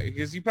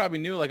 because you probably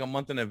knew like a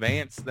month in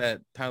advance that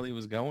Tylee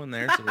was going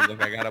there, so he's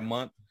like, I got a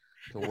month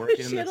to work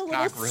in she had this a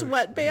little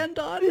sweatband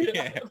on.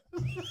 Yeah.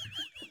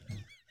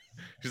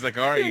 She's like,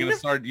 all right, you're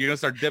gonna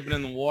start dipping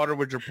in the water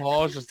with your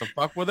paws just to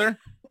fuck with her.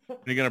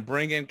 You're gonna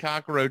bring in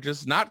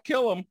cockroaches, not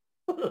kill them.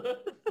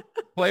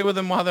 Play with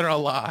them while they're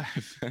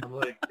alive. I'm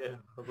like,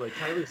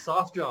 Tylee,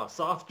 soft jaw.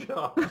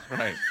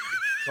 Right,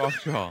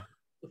 soft jaw.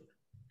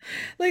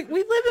 Like,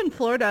 we live in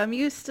Florida. I'm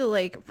used to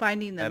like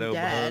finding them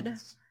dead.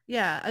 Bugs.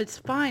 Yeah, it's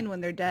fine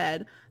when they're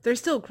dead. They're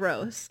still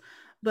gross.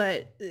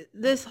 But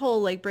this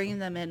whole like bringing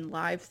them in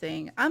live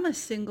thing, I'm a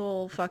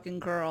single fucking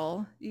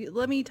girl.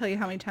 Let me tell you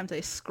how many times I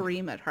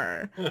scream at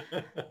her.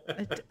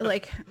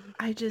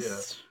 I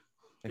just...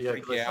 Yeah,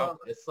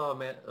 I saw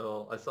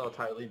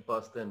Tylee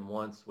bust in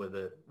once with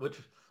it, which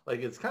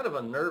like it's kind of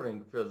unnerving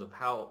because of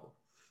how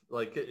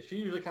like she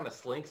usually kind of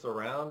slinks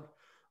around,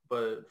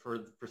 but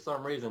for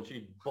some reason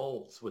she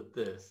bolts with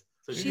this.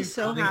 So she's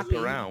so happy.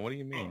 Around. What do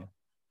you mean?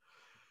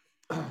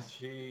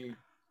 She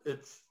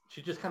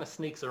just kind of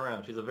sneaks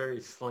around. She's a very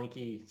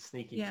sneaky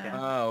cat.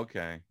 Oh,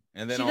 okay.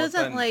 And then she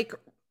doesn't like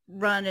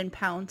run and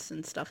pounce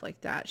and stuff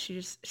like that.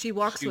 She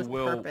walks with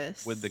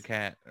purpose. With the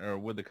cat or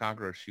with the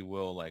cockroach, she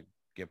will like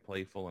get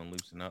playful and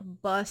loosen up.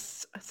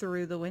 Busts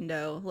through the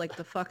window like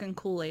the fucking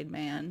Kool-Aid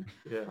man.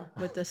 Yeah.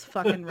 With this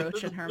fucking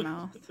roach in her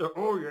mouth.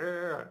 Oh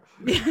yeah.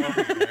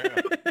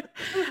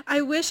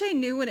 I wish I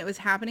knew when it was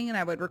happening and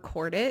I would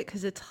record it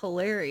because it's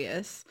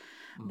hilarious.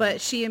 But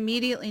she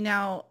immediately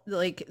now,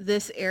 like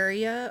this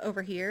area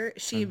over here,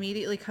 she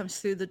immediately comes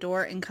through the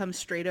door and comes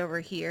straight over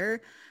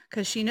here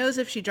because she knows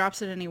if she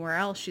drops it anywhere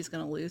else, she's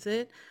going to lose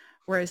it.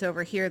 Whereas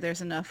over here,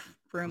 there's enough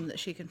room that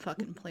she can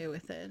fucking play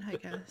with it, I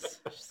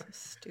guess. She's so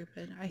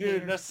stupid. I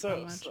hate her so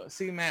much.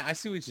 See, Matt, I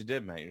see what you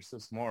did, Matt. You're so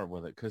smart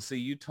with it. Because, see,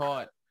 you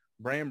taught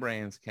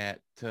Brand's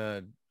cat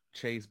to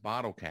chase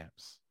bottle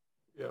caps.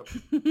 Yep.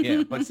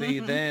 Yeah, but see,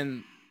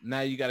 then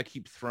now you got to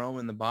keep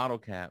throwing the bottle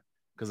cap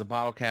because the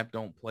bottle cap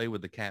don't play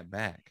with the cat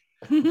back.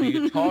 So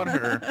you taught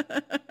her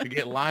to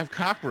get live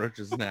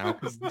cockroaches now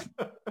because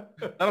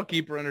that'll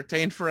keep her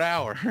entertained for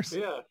hours.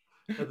 Yeah.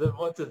 And then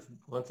once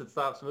it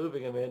stops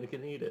moving, Amanda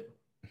can eat it.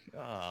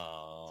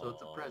 Oh. So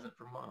it's a present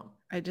for mom.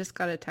 I just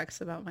got a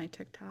text about my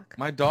TikTok.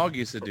 My dog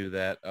used to do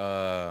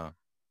that.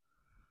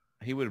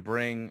 He would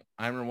bring,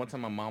 I remember one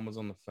time my mom was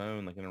on the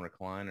phone, like in a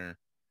recliner.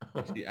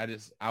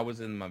 I was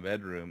in my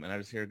bedroom and I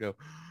just hear her go,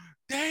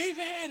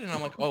 David! And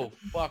I'm like, oh,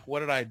 fuck,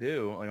 what did I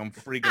do? Like, I'm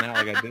freaking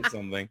out like I did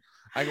something.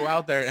 I go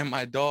out there and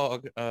my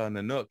dog,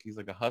 Nanook, he's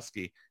like a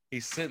husky.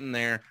 He's sitting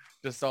there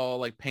just all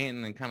like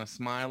panting and kind of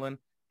smiling.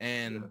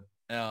 And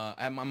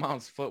at my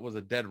mom's foot was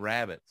a dead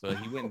rabbit. So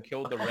he went and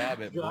killed the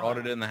rabbit, brought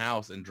it in the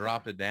house and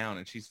dropped it down.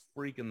 And she's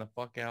freaking the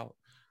fuck out.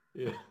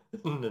 Yeah.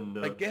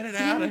 Like, get it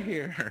out of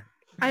here.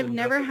 I've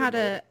never had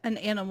an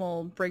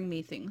animal bring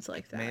me things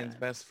like that. Man's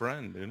best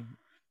friend, dude.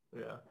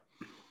 Yeah.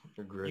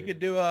 You're great. You could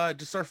do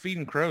just start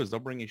feeding crows. They'll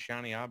bring you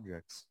shiny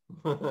objects.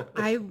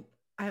 I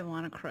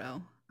want a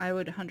crow. I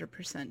would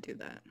 100% do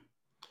that.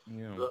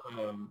 Yeah.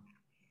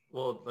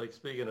 Well, like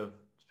speaking of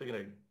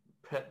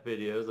pet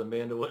videos,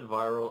 Amanda went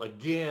viral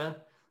again.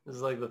 This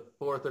is like the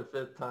 4th or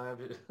 5th time.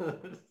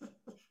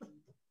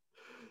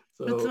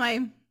 So that's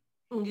my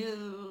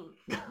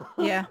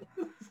yeah.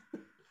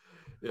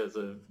 Yeah,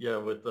 so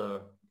with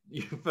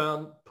you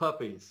found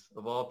puppies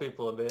of all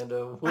people.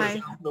 Amanda was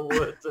in the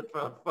woods and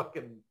found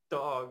fucking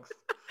dogs.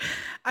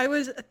 I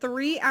was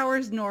 3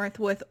 hours north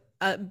with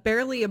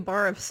barely a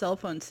bar of cell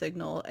phone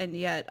signal, and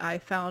yet I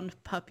found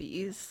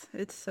puppies.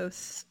 It's so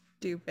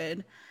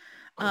stupid.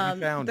 They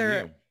found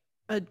They're you.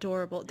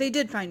 adorable. They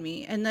did find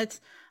me, and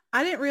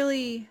I didn't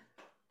really.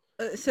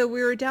 So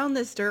we were down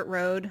this dirt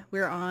road. We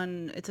were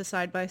on. It's a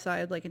side by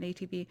side, like an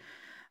ATV.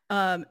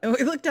 And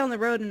we looked down the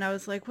road, and I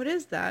was like, "What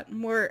is that?"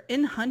 And we're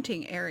in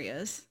hunting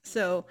areas,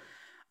 so.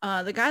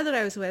 The guy that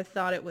I was with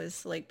thought it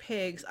was like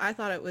pigs. I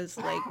thought it was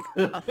like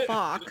a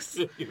fox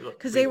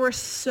because they were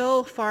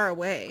so far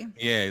away.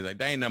 Yeah, he's like,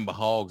 they ain't nothing but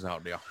hogs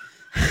out there.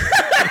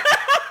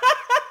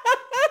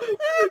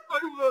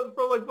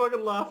 From like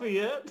fucking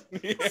Lafayette.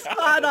 Yeah.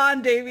 Spot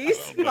on, Davey.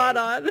 Spot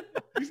on.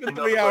 He's been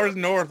 3 hours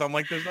north. I'm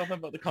like, there's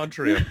nothing but the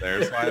country up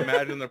there, so I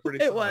imagine they're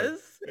pretty. It was.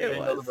 It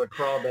was. The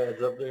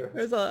crawdads up there.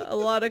 There's a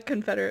lot of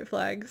Confederate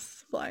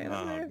flags flying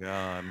up there.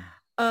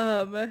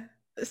 Oh God.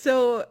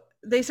 So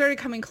they started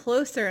coming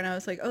closer, and I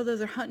was like, oh,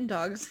 those are hunting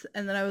dogs.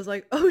 And then I was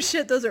like, oh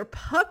shit, those are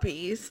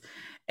puppies.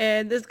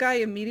 And this guy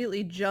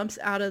immediately jumps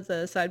out of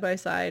the side by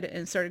side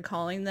and started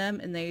calling them,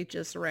 and they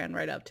just ran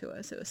right up to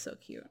us. It was so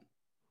cute.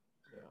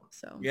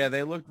 So Yeah,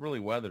 they looked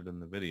really weathered in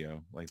the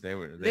video. Like they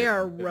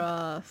are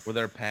rough. Were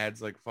their pads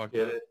like fucked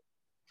up?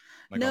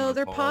 Like no,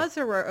 their paws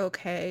were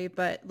okay,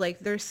 but like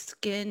their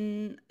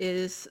skin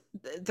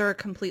they're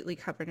completely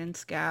covered in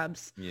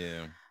scabs.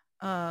 Yeah.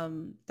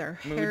 Their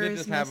hair we did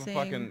just have missing.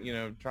 a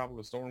fucking,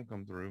 tropical storm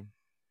come through.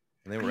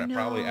 And they were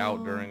probably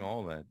out during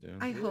all that, dude.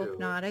 I hope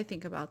not. I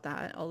think about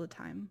that all the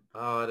time.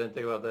 Oh, I didn't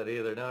think about that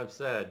either. Now I'm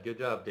sad. Good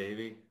job,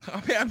 Davey.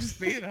 I mean, I'm just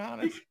being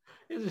honest.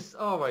 It's just,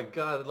 oh my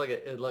God,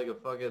 it's like a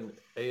fucking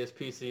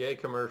ASPCA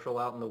commercial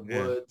out in the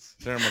woods.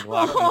 Sarah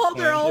McLachlan. Oh,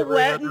 they're all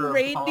wet and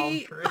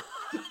rainy.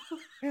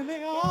 In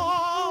the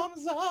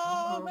arms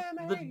of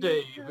the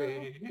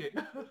Davey.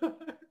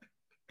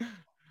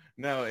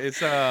 No, it's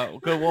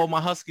good. Well,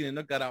 my husky and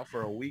Nook got out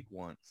for a week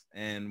once,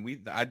 and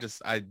I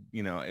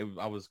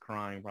was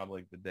crying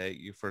probably like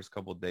the first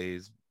couple of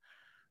days,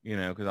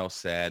 because I was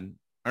sad.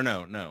 Or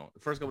no, the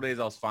first couple of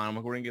days I was fine. I'm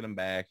like, we're gonna get him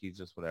back. He's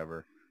just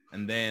whatever.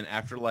 And then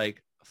after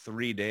like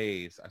 3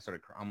 days, I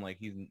started crying. I'm like,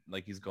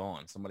 he's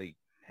gone. Somebody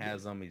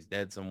has him. He's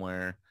dead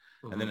somewhere.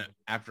 Mm-hmm. And then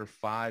after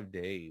 5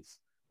 days,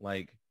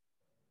 like,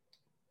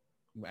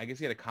 I guess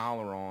he had a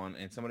collar on,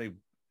 and somebody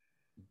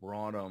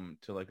brought him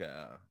to like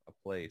a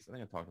place. I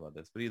think I talked about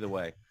this, but either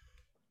way,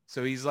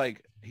 so he's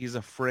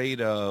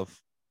afraid of,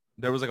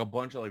 there was like a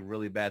bunch of like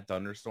really bad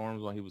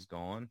thunderstorms while he was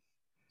gone,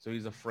 so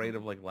he's afraid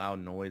of like loud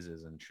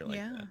noises and shit like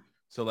that.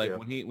 So like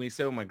when he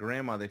stayed with my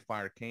grandma, they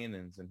fired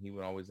cannons, and he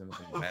would always end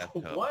up in the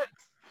bathtub. What?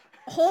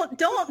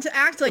 Don't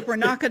act like we're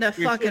not gonna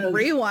fucking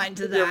rewind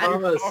to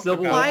that.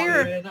 Civil War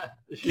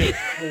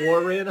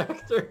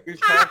reenactor. We've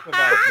talked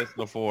about this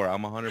before.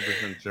 I'm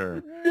 100%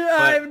 sure.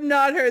 I've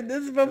not heard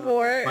this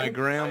before. My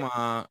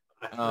grandpa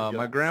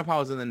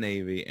was in the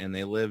Navy, and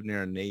they lived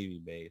near a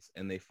Navy base,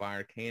 and they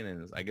fire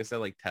cannons. I guess they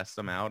like test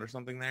them out or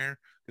something there,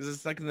 because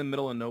it's like in the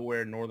middle of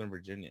nowhere, Northern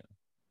Virginia.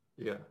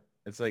 Yeah.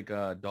 It's like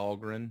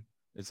Dahlgren.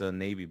 It's a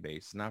Navy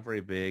base. Not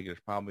very big. There's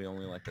probably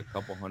only like a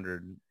couple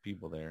hundred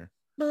people there.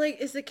 But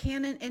like, is the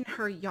cannon in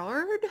her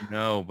yard?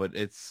 No, but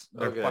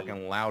they're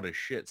fucking loud as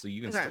shit, so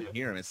you can still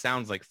hear them. It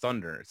sounds like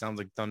thunder. It sounds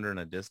like thunder in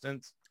a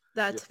distance.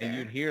 That's fair. And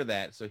you'd hear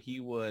that, so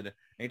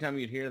anytime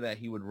you'd hear that,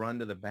 he would run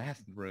to the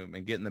bathroom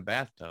and get in the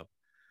bathtub,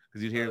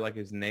 because you'd hear like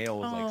his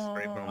nails like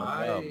scraping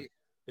on the tub.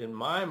 In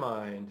my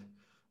mind,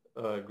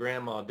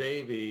 Grandma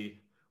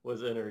Davy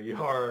was in her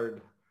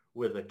yard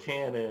with a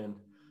cannon,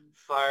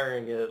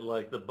 firing it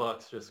like the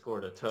Bucks just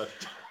scored a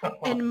touchdown.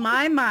 In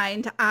my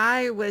mind,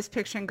 I was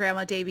picturing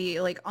Grandma Davy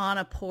like on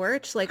a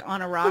porch, like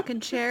on a rocking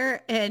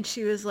chair, and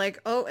she was like,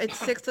 oh, it's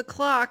 6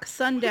 o'clock,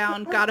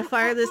 sundown, gotta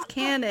fire this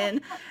cannon,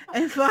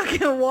 and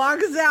fucking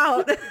walks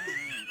out.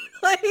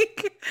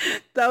 Like,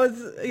 that was,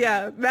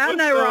 Matt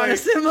and I were on a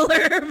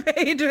similar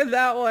page with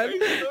that one.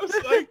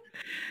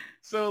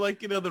 So, like,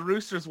 the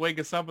roosters wake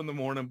us up in the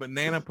morning, but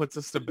Nana puts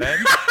us to bed.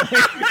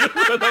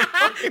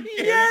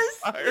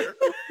 Yes.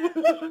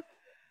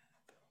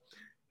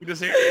 You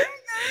just hear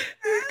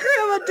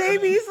Grandma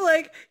Davy's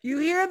like, you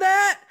hear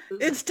that?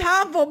 It's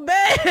time for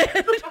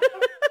bed.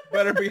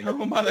 Better be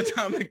home by the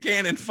time the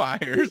cannon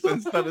fires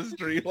instead of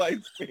street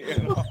lights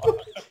being on.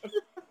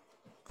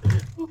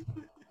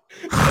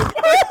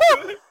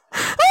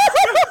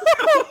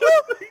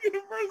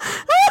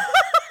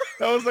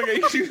 That was like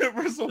a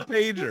universal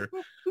pager.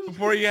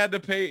 Before you had to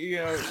pay,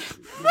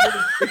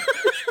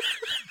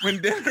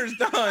 when dinner's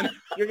done,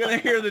 you're going to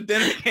hear the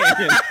dinner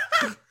cannon.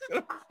 It's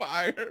going to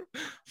fire.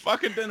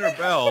 Fucking dinner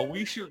bell.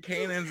 We shoot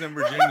cannons in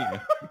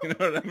Virginia. You know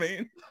what I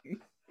mean?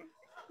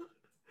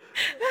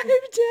 I'm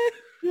dead.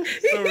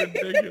 So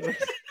ridiculous.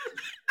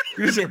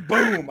 You just hear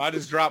boom. I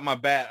just dropped my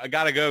bat. I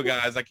got to go,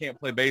 guys. I can't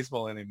play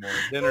baseball anymore.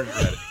 Dinner's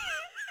ready.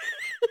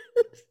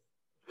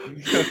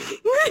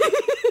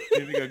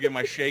 Need to go get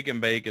my shake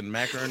and bake and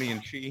macaroni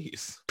and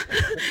cheese.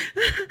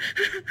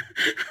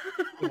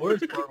 The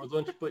worst part was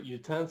when you put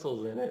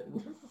utensils in it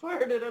and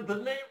fired it at the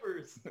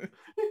neighbors.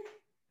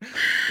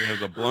 It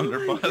was a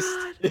blunderbuss.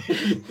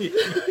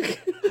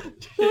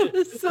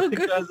 It's so The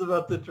good. guy's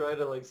about to try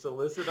to like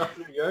solicit off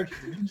the yard.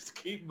 You just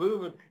keep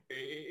moving.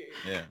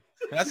 Yeah.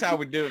 That's how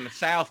we do it in the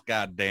South,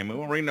 goddamn it. We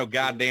don't ring no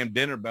goddamn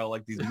dinner bell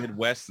like these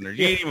Midwesterners.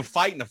 You ain't even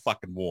fighting a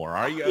fucking war,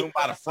 are you? Owned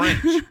by the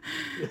French.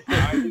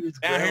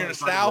 Down here in the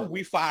South,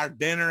 we fire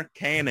dinner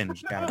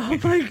cannons. Oh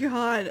my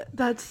god,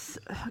 that's.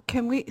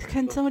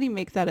 Can somebody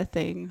make that a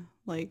thing?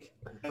 Like,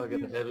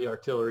 fucking heavy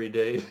artillery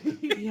day.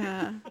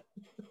 yeah.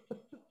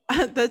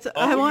 That's. Oh,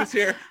 I want. Just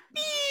hear,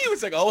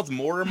 it's like, oh, it's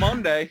Mortar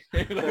Monday.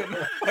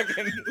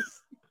 Fucking.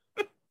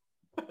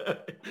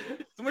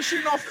 Someone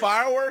shooting off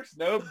fireworks?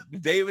 Nope.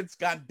 David's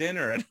got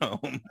dinner at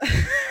home.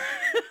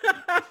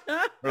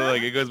 Or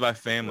like it goes by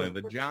family.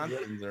 The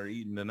Johnsons are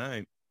eating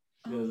tonight.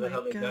 Is that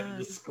how they got you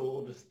to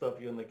school? Just stuff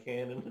you in the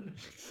cannon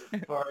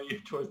and fire you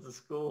towards the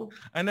school?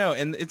 I know,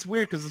 and it's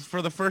weird because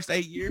for the first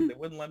 8 years they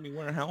wouldn't let me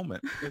wear a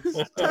helmet.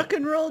 Tuck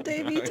and roll,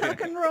 Davey. Tuck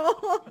and roll.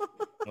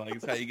 Like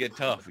it's how you get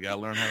tough. You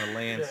gotta learn how to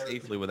land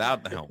safely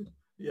without the helmet.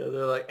 Yeah,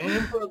 they're like,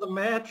 aim for the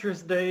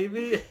mattress,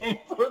 Davey. Aim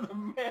for the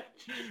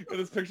mattress. I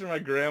just picture my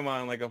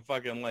grandma in like a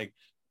fucking like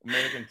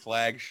American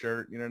flag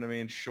shirt, you know what I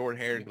mean? Short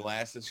haired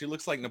glasses. She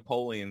looks like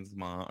Napoleon's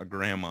mom or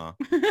grandma.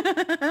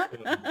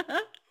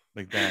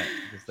 Like that.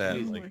 Just that. Oh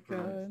like, my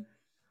god.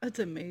 That's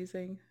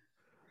amazing.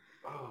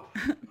 Oh.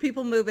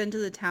 People move into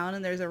the town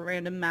and there's a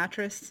random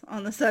mattress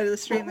on the side of the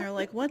street and they're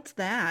like, what's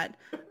that?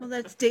 Well,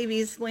 that's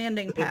Davey's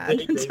landing pad.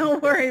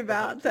 Don't worry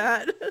about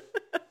that.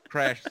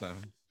 Crash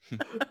zone.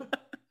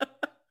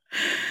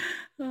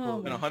 Oh,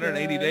 it's been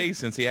 180 days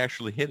since he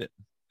actually hit it.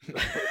 Is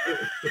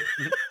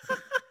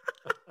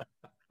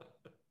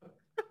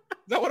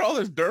that what all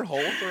those dirt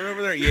holes are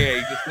over there? Yeah, he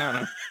just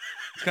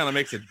kind of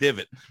makes a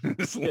divot.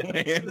 Just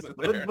lands in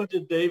there. A bunch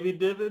of Davey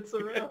divots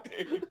around.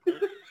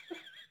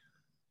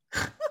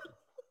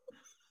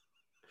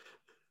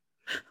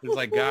 It's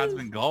like God's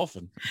been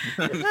golfing.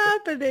 What's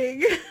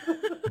happening?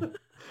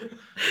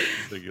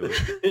 Ridiculous.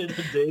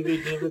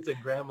 Davey divots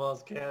and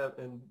Grandma's cap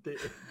and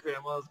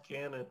Grandma's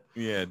cannon.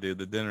 Yeah, dude,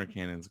 the dinner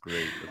cannon's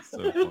great. That's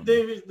so funny.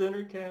 Davey's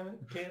dinner cannon.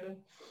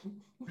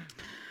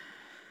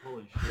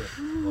 Holy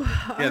shit.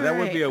 Yeah, that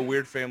would be a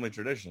weird family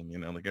tradition, you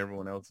know, like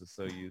everyone else is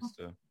so used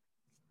to.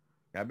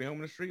 Gotta be home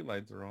when the street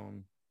lights are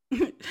on.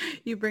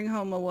 You bring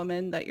home a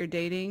woman that you're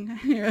dating.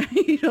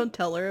 You don't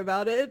tell her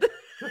about it.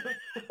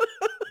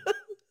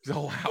 The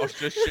whole house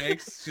just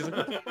shakes. She's like,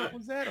 what the fuck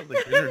was that? I was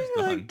like, dinner's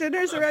done. Like,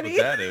 dinner's That's ready.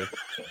 what that is.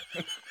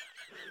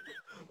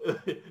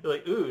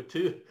 Like, ooh,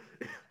 two.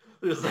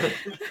 There's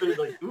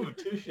like, ooh,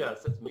 2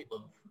 shots. That's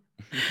meatloaf.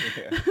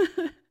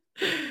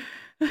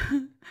 Yeah.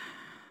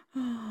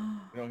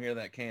 You don't hear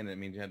that cannon, it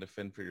means you had to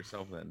fend for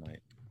yourself that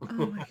night.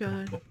 Oh my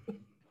god.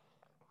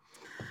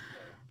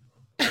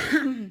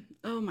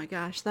 Oh my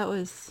gosh, that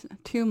was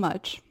too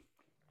much.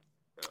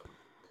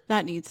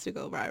 That needs to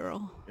go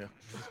viral. Yeah.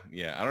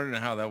 Yeah, I don't know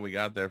how that we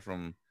got there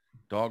from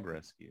dog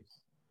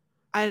rescues.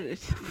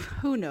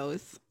 Who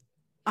knows?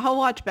 I'll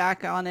watch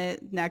back on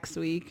it next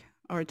week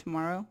or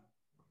tomorrow.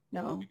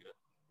 No,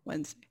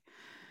 Wednesday.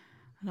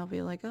 And I'll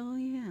be like, oh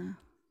yeah.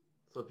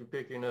 So if you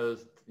pick your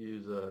nose,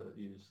 use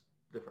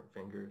different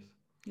fingers.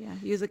 Yeah,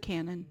 use a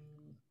cannon.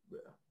 Yeah.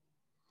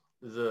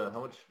 Is how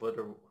much? What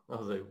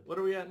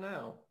are we at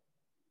now?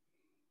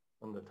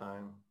 On the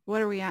time. What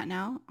are we at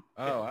now?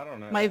 Oh, I don't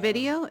know. My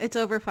video, it's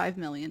over 5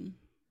 million.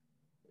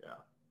 Yeah.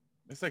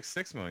 It's like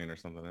 6 million or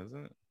something,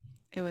 isn't it?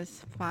 It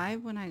was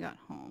 5 when I got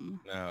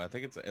home. No, I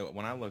think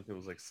when I looked, it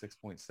was like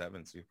 6.7. So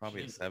you're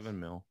probably Jesus. at 7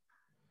 mil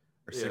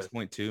or Yeah.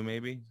 6.2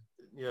 maybe.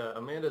 Yeah,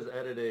 Amanda's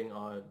editing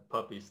on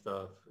puppy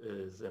stuff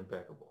is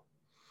impeccable.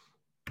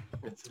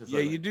 It's Yeah,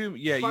 like, you do.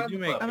 Yeah, you do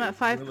make. I'm at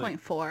 5.4.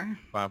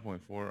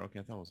 5.4. Okay,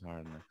 I thought it was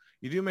higher than that.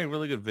 You do make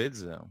really good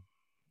vids though.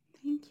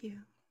 Thank you.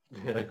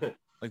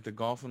 Like the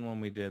golfing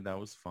one we did, that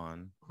was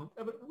fun.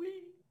 Yeah, but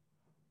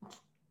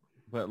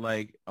But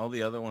like all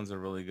the other ones are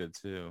really good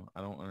too.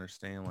 I don't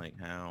understand like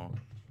how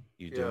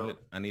you do it.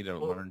 I need to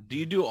learn. Do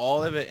you do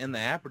all of it in the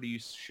app or do you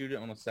shoot it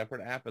on a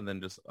separate app and then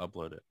just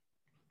upload it?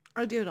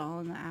 I do it all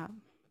in the app.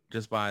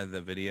 Just by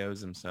the videos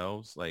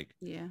themselves? Like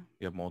Yeah.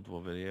 you have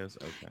multiple videos?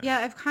 Okay. Yeah,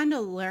 I've kind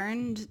of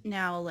learned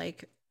now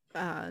like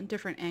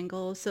different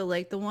angles. So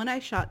like the one I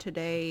shot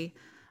today,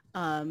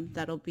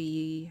 that'll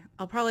be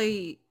I'll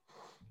probably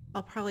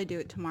do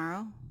it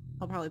tomorrow.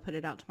 I'll probably put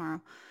it out tomorrow.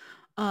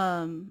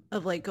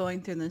 Of like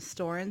going through the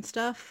store and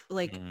stuff.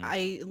 Like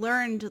I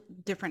learned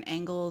different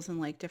angles and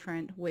like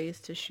different ways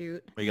to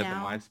shoot. You got the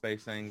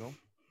MySpace angle.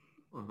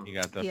 You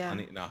got the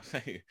funny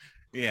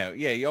yeah,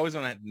 you always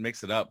want to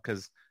mix it up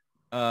because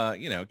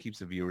you know, it keeps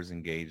the viewers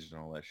engaged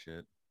and all that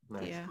shit.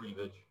 nice Yeah.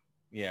 cleavage.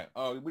 Yeah.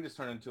 Oh, we just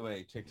turned into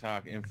a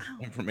TikTok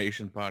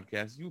information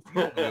podcast. If you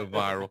want to go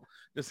viral,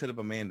 just hit up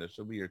Amanda.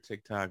 She'll be your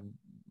TikTok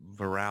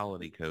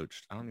virality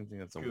coach. I don't even think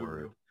that's a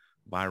word.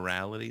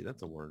 Virality?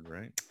 That's a word,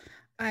 right?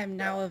 I'm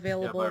now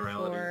available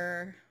virality.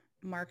 for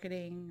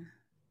marketing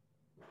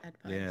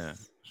advice. Yeah.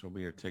 She'll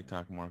be your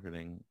TikTok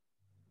marketing.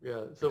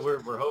 Yeah, so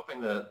we're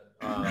hoping that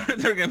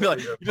They're going to be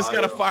like, you just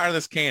got to fire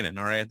this cannon,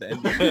 all right? At the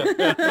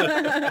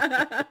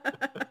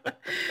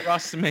end.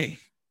 Trust me.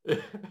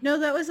 No,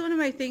 that was one of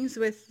my things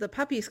with the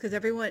puppies because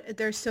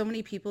there's so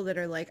many people that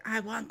are like,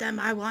 I want them,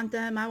 I want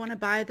them, I want to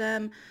buy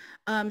them.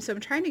 So I'm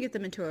trying to get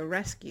them into a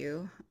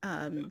rescue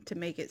to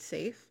make it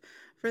safe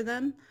for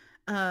them.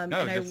 No, And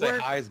I just say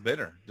work, highest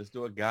bidder. Just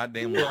do a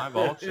goddamn live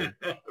auction.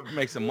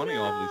 Make some money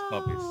off these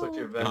puppies. Put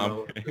your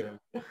no. Venmo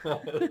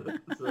there.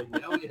 It's like,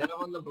 yeah, we have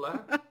on the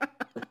black.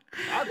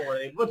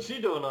 Adelaide, what's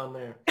she doing on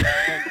there?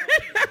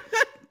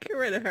 Get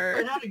rid of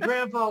her. How did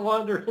Grandpa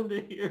wander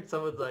into here?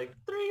 Someone's like,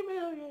 3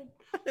 million.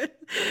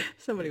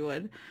 Somebody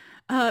would.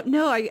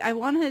 No, I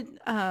wanted,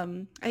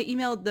 I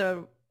emailed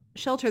the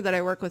shelter that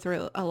I work with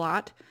a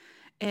lot,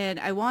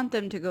 and I want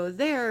them to go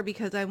there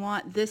because I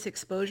want this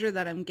exposure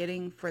that I'm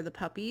getting for the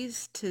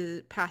puppies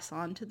to pass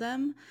on to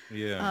them.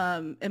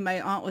 Yeah. And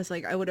my aunt was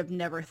like, I would have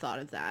never thought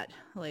of that.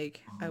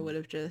 Like, I would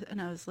have just,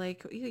 and I was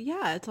like,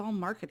 yeah, it's all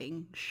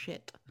marketing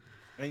shit.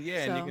 And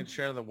yeah, and you can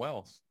share the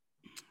wealth.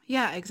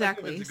 Yeah,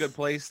 exactly. It's a good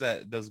place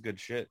that does good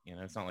shit. You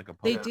know, it's not like a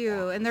They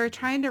do. And they're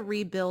trying to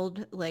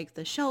rebuild like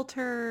the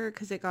shelter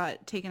because it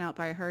got taken out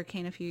by a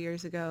hurricane a few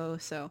years ago.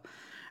 So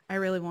I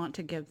really want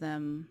to give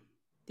them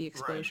the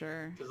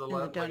exposure and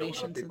the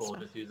donations of people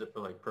and stuff. just use it for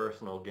like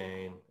personal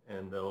gain,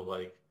 and they'll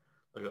like,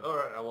 all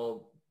right,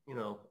 well,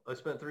 I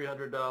spent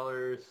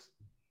 $300,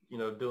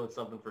 doing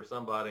something for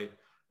somebody,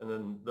 and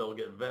then they'll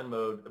get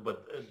Venmo'd,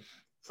 but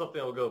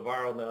something will go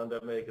viral and they'll end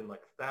up making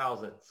like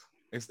thousands.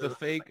 It's the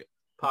fake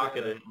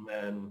pocket it and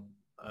then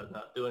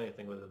not do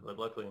anything with it. But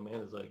luckily,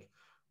 Amanda's like,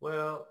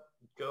 well,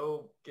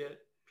 go get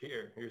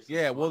here. Here's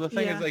well, the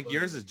thing is like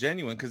yours is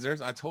genuine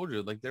because I told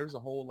you, like there's a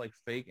whole like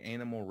fake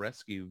animal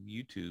rescue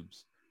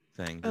YouTube's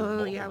thing.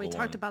 Oh yeah, we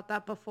talked about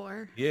that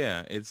before.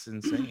 Yeah, it's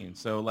insane.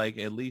 So like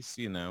at least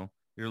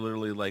you're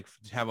literally like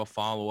have a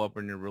follow up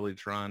and you're really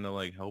trying to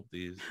like help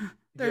these.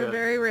 They're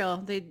very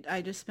real.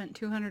 I just spent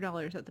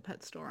 $200 at the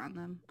pet store on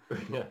them.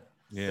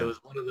 Yeah. It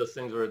was one of those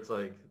things where it's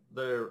like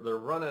they're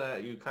running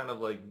at you kind of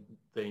like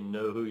they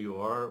know who you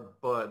are,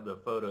 but the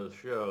photos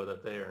show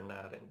that they are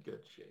not in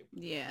good shape.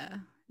 Yeah.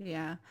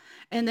 Yeah.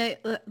 And they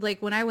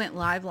like when I went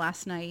live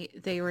last night,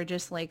 they were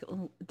just like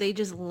they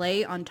just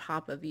lay on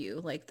top of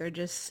you. Like they're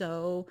just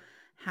so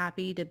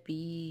happy to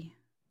be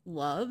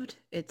loved.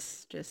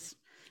 It's just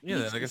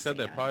like I said,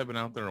 they've probably been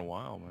out there a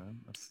while, man.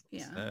 That's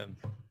sad.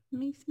 It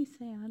makes me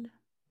sad.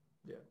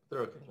 Yeah, they're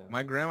okay now.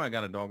 My grandma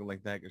got a dog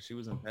like that because she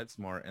was in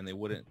PetSmart, and they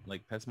wouldn't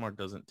like PetSmart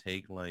doesn't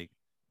take like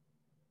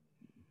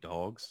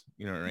dogs,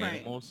 or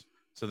animals.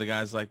 So the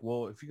guy's like,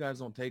 well, if you guys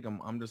don't take them,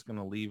 I'm just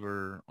gonna leave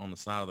her on the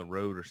side of the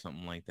road or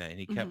something like that. And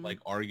he kept like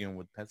arguing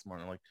with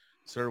PetSmart. I'm like,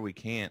 sir, we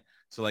can't.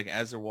 So like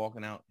as they're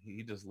walking out,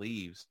 he just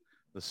leaves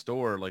the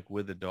store like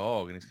with the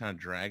dog, and he's kind of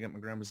dragging. My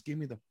grandma's, give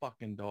me the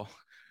fucking dog,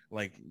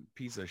 like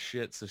piece of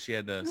shit. So she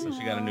had to. So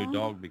she got a new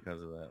dog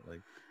because of that.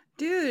 Like.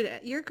 Dude,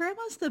 your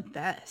grandma's the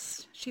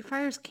best. She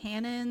fires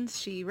cannons.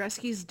 She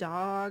rescues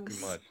dogs.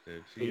 Too much,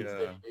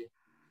 dude.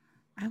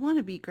 I want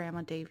to beat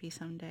Grandma Davy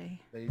someday.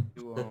 They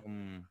do.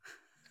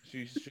 She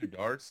used to shoot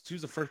darts. She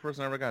was the first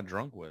person I ever got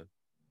drunk with.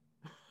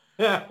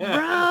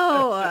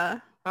 Bro,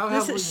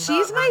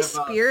 she's my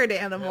spirit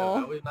animal.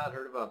 Yeah, we've not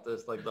heard about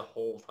this like the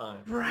whole time.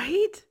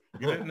 Right?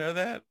 You didn't know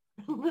that?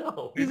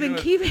 No. You've been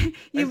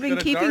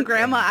keeping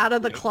Grandma out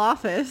of the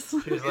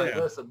clawfist. She's like,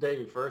 listen,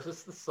 Davey, first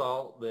it's the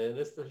salt, then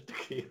it's the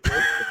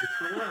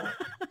tequila.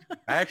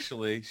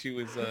 Actually, she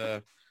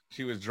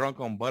was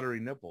drunk on buttery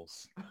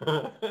nipples.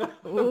 Of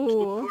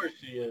course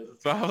she is.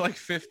 So I was like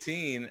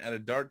 15 at a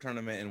dart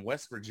tournament in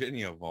West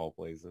Virginia, of all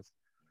places.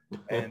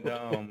 And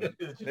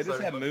they just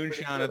had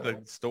moonshine at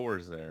the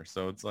stores there.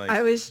 So it's like...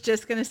 I was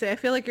just going to say, I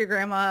feel like your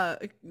grandma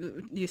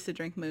used to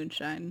drink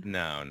moonshine.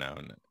 No.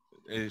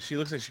 She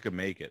looks like she could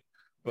make it.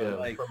 But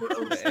like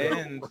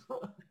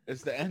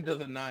it's the end of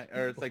the night,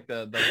 or it's like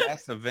the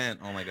last event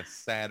on like a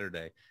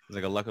Saturday. It's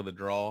like a luck of the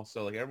draw.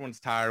 So like everyone's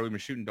tired. We've been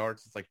shooting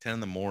darts. It's like 10 in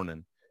the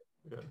morning.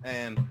 Yeah.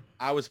 And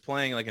I was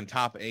playing like in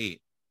top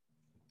 8.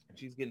 And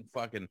she's getting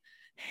fucking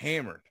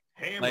hammered.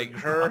 Like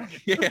her,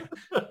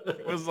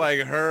 it was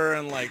like her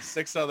and like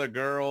 6 other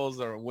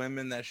girls or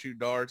women that shoot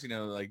darts,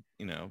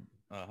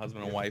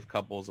 husband and wife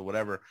couples or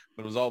whatever,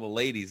 but it was all the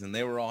ladies, and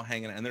they were all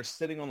hanging out, and they're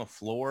sitting on the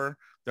floor.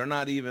 They're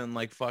not even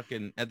like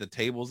fucking at the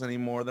tables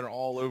anymore. They're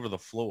all over the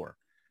floor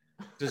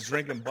just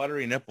drinking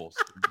buttery nipples,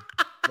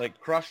 like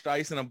crushed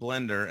ice in a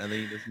blender, and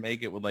then you just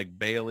make it with like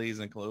Baileys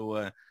and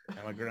Kahlua.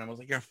 And my grandma was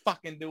like, you're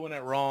fucking doing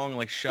it wrong,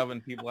 like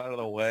shoving people out of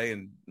the way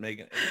and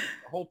making it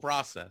the whole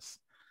process.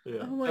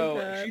 Yeah.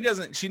 Oh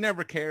so she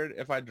never cared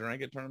if I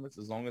drank at tournaments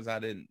as long as I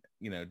didn't,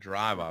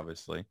 drive,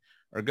 obviously,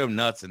 or go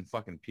nuts and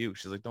fucking puke.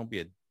 She's like, don't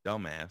be a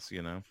dumbass,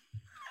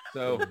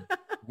 So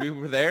we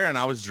were there, and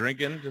I was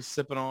drinking, just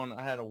sipping on.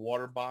 I had a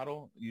water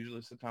bottle,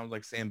 usually sometimes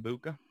like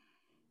Sambuca,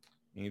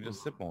 and you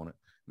just sip on it.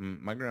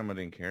 My grandma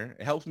didn't care.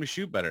 It helps me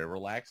shoot better. It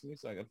relaxes me,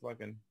 so I can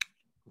fucking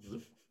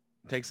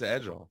takes the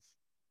edge off.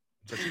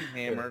 So she's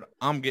hammered.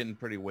 I'm getting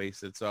pretty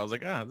wasted, so I was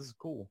like, this is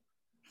cool.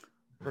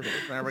 First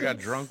person I ever got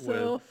drunk with.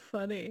 So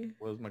funny.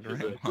 Was my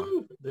grandma.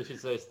 Did she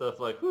say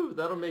stuff like,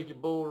 that'll make your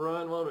bull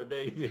run, won't it,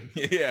 Davey?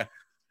 Yeah.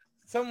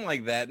 Something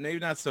like that. Maybe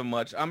not so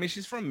much. I mean,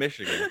 she's from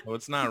Michigan, so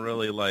it's not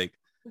really like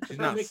she's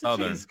not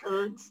Southern.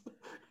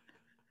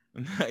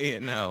 Yeah,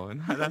 no,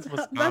 that's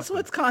Wisconsin. That's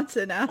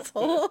Wisconsin,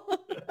 asshole.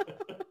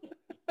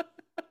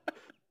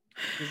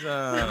 She's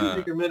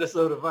your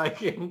Minnesota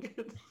Viking.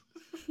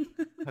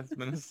 That's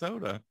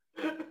Minnesota.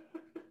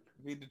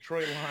 Be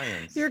Detroit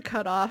Lions. You're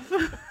cut off.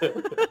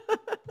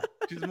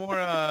 She's more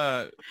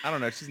I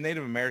don't know, she's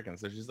Native American,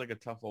 so she's like a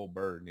tough old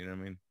bird, you know what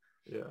I mean?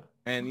 Yeah.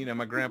 And you know,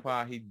 my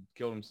grandpa, he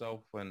killed himself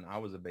when I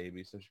was a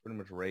baby, so she pretty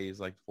much raised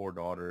like 4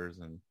 daughters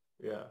and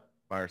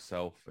by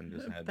herself and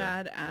just had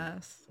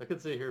badass. I could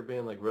see her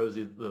being like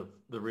Rosie, the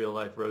real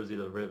life Rosie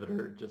the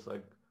Riveter, just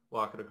like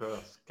walking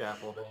across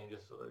scaffolding,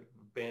 just like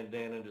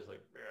bandana, just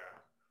like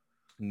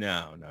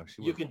No,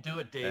 she you can do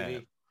it,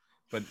 Davey.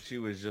 But she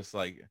was just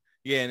like,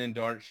 yeah, and in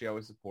darts, she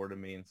always supported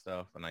me and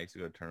stuff, and I used to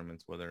go to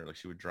tournaments with her. Like,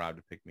 she would drive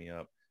to pick me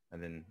up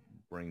and then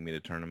bring me to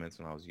tournaments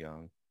when I was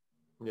young.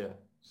 Yeah.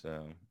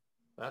 So.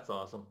 That's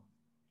awesome.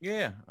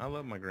 Yeah, I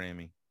love my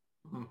Grammy.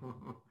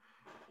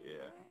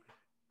 Yeah.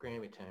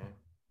 Grammy time.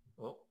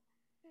 Oh.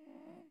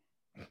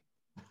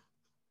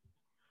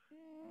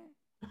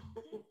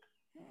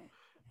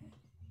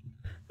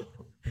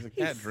 Is the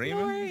cat dreaming?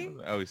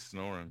 Snoring. Oh, he's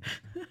snoring.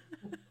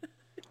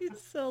 He's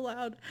so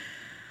loud.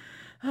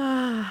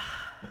 Do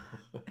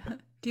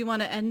you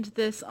want to end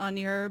this on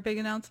your big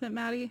announcement,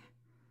 Maddie?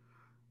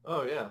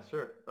 Oh, yeah,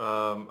 sure.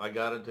 I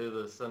got into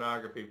the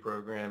scenography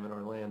program in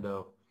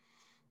Orlando.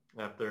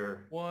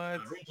 After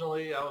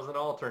originally I was an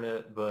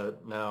alternate,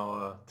 but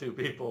now two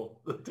people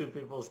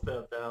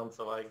stepped down,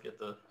 so I get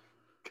to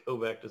go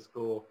back to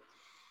school.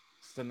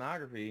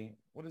 Stenography,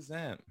 what is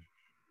that?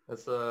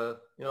 That's you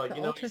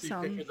see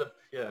pictures of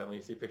when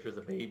you see pictures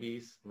of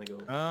babies and they go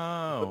put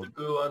the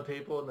goo on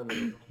people and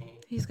then they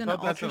he's gonna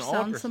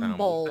ultrasound some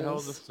bowls. What the hell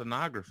is a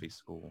stenography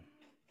school?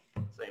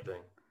 Same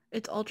thing.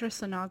 It's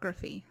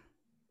ultrasonography.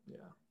 Yeah.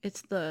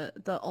 It's the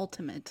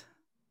ultimate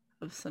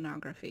of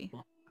sonography.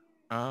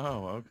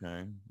 Oh,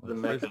 okay. The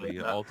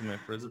frisbee, ultimate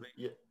frisbee.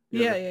 Yeah.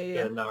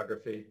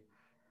 Sonography.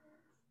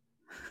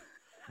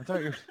 I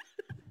thought you were...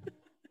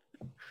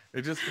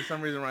 It just for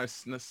some reason when I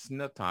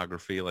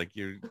snotography, like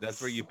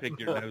that's where you pick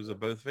your nose with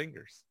both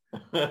fingers.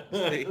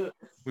 See,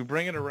 we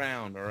bring it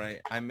around, all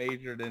right? I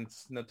majored in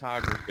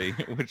snotography,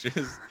 which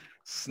is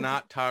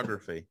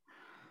snotography.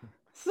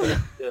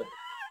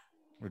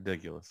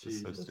 Ridiculous.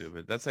 It's so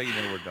stupid. That's how you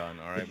know we're done,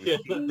 all right? We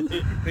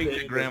pick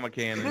the grandma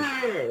cannon.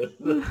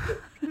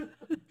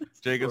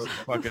 Jacob's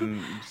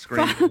fucking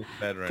screaming in his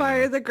bed right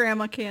Fire now. the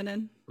grandma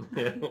cannon.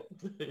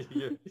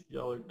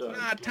 Y'all are done.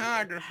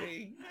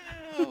 Snotography.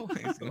 No.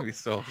 He's going to be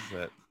so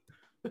upset.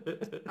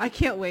 I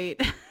can't wait.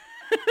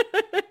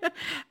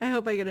 I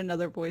hope I get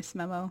another voice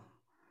memo.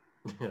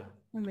 Yeah.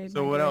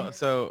 So what else?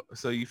 So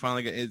you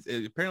finally get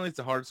apparently it's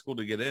a hard school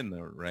to get in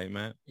though, right,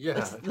 Matt? Yeah.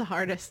 It's the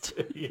hardest.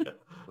 Yeah.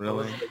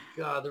 Really?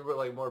 God, they were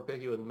like more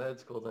picky with med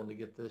school than to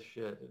get this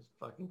shit. It's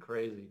fucking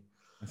crazy.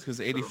 That's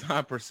because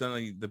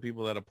 85% of the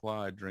people that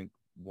apply drink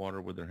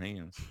water with their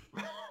hands.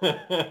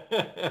 They're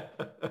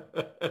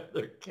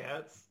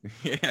cats.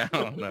 Yeah, I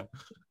don't know.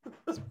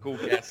 Some cool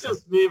cats. It's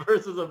just me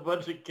versus a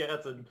bunch of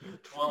cats and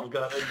 12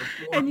 got in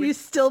before and me. you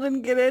still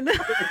didn't get in. Yeah.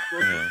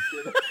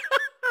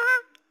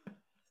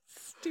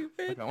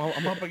 Stupid. Like,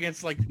 I'm up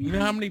against you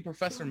know how many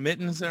Professor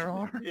Mittens there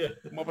are? Yeah.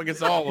 I'm up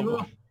against all of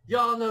them.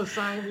 Y'all know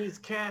Siamese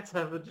cats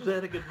have a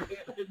genetic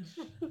advantage.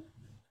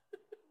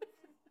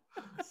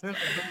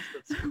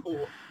 That's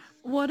cool.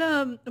 What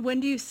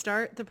when do you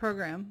start the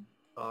program?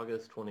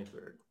 August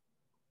 23rd.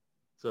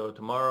 So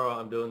tomorrow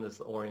I'm doing this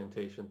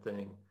orientation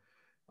thing.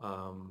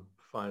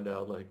 Find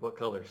out what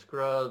color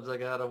scrubs I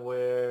gotta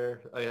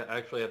wear. I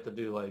actually have to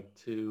do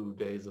 2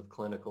 days of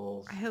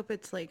clinicals. I hope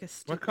it's a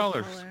stupid What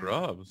color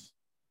scrubs?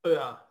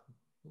 Yeah.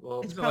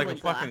 Well, is it like a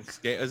fucking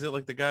scale? Is it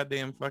like the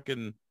goddamn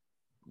fucking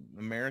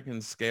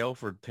American scale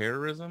for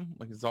terrorism?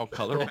 Like it's all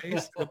color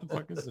based? What the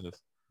fuck is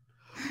this?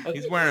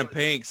 He's wearing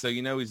pink, so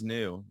you know he's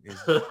new.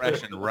 He's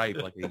fresh and ripe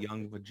like a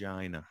young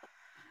vagina.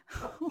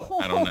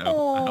 I don't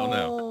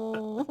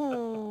know.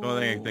 The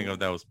only thing I can think of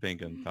that was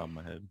pink on the top of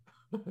my head.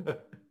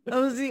 That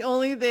was the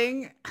only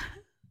thing.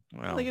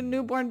 Well, like a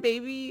newborn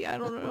baby. I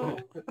don't know.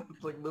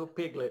 It's like a little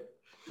piglet.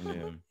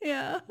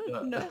 Yeah.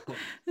 No.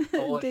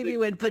 Baby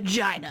went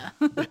vagina.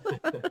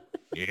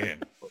 Yeah.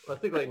 I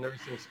think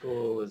nursing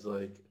school is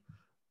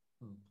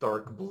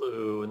dark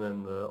blue, and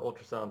then the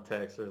ultrasound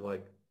techs are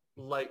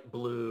light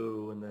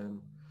blue, and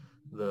then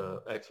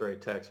the x-ray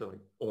techs are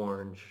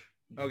orange.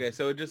 Okay,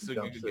 so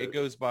it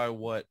goes by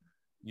what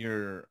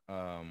your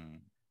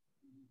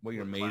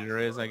major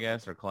is, I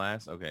guess, or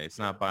class. Okay, it's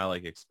not by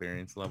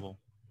experience level.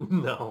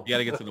 No. You got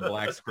to get to the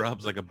black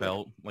scrubs like a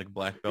belt, like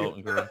black belt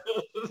and girl.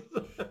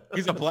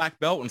 He's a black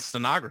belt in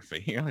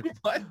stenography. You're like,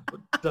 what?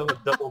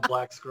 Double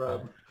black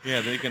scrub.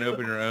 Yeah, then you can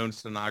open your own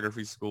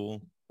stenography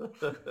school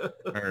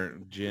or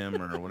gym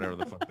or whatever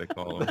the fuck they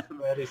call them.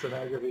 Maddie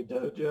Stenography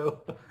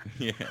Dojo.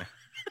 Yeah.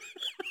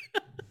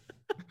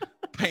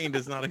 Pain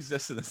does not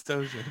exist in this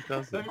dojo,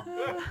 does it?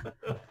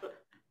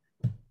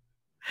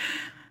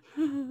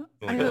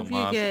 I hope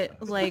you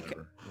get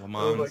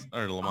Lamans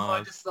or Oh,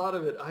 I Lamaze. just thought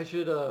of it. I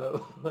should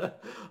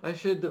I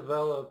should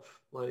develop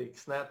like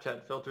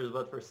Snapchat filters,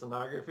 but for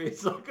sonography,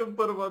 so I can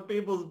put them on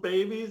people's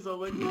babies. I'm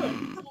like, look,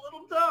 it's a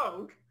little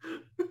dog.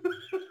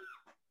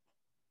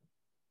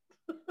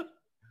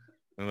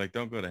 They're like,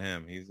 don't go to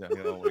him. He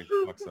always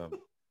fucks up.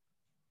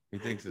 He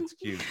thinks it's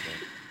cute. But...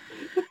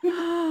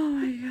 Oh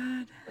my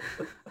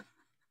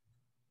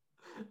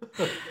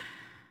god.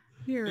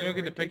 You don't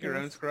get to pick your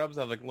own scrubs,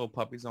 have like little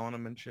puppies on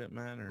them and shit,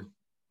 man, or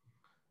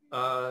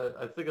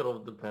I think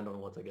it'll depend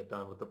on once I get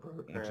done with the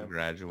program. once you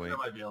graduate. I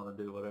might be able to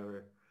do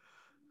whatever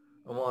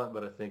I want,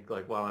 but I think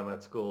like while I'm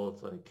at school,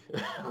 it's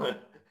like,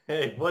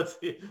 hey, what's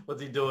he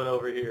doing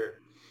over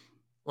here?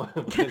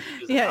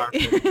 Yeah,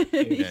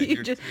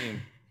 you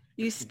Team.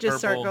 just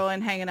start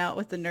going hanging out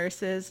with the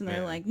nurses, and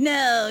they're like,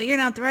 "No, you're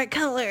not the right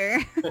color."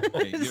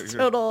 It's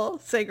total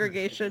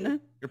segregation.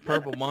 You're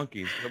purple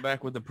monkeys. Go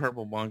back with the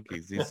purple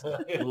monkeys. These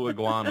blue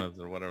iguanas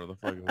or whatever the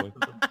fuck it was.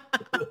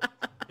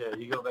 Yeah,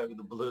 you go back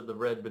with the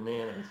red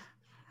bananas.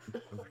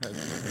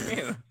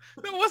 That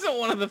wasn't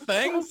one of the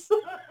things.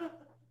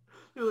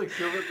 You're like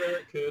silver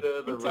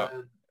barracuda, the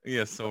red.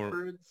 Yeah, so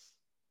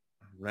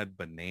red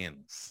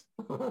bananas.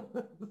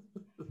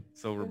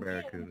 Silver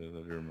barracuda.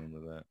 I do remember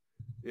that.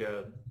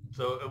 Yeah.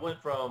 So it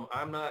went from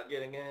I'm not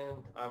getting in,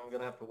 I'm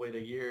gonna have to wait a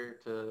year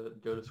to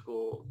go to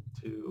school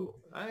to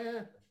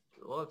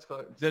let's call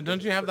it.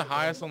 Don't you have the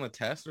highest on the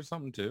test or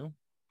something too?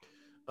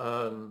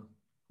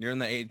 You're in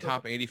the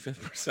top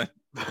 85%.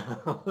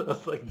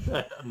 Like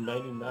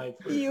 99%.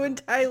 You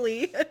and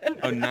Tylee.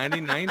 Oh,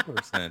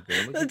 99%.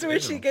 Dude. That's where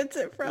she gets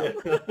it from.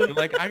 Yeah. You're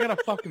like, I gotta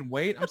fucking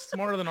wait. I'm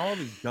smarter than all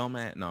these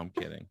dumbass. No, I'm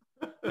kidding.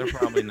 They're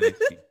probably nice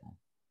people.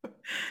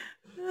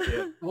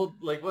 Yeah. Well,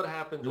 like what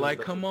happened? Like,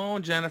 come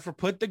on, Jennifer,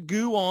 put the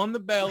goo on the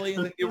belly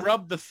and then you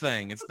rub the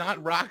thing. It's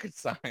not rocket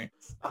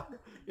science.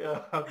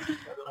 Yeah.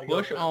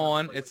 Push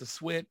on. It's a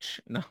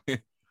switch. No. I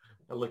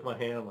lick my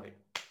hand like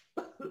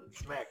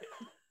smack it.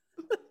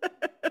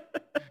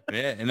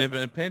 Yeah, and if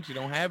in a pinch you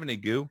don't have any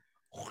goo,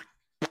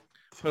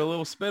 put a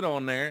little spit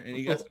on there and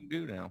you got some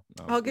goo now.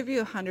 No. I'll give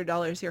you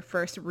 $100. Your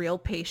first real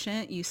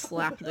patient, you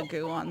slap the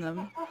goo on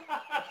them.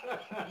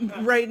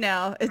 Right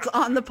now. It's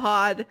on the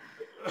pod.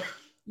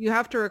 You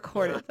have to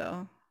record it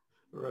though.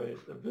 Right.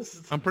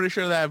 I'm pretty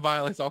sure that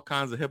violates all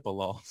kinds of HIPAA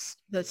laws.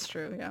 That's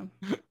true, yeah.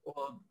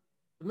 Well,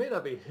 it may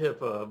not be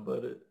HIPAA,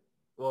 but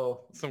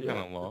some kind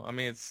of law. I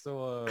mean, it's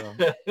still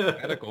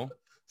ethical.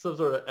 Some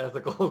sort of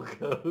ethical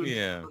code.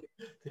 Yeah.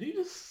 Did he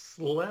just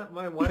slap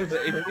my wife?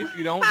 if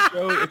you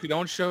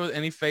don't show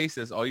any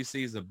faces, all you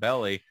see is the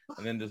belly,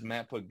 and then does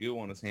Matt put goo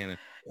on his hand?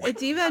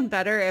 It's even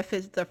better if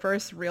it's the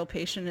first real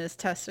patient is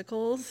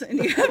testicles,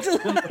 and you have to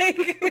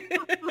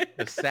like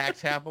the sack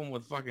tap them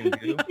with fucking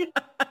goo.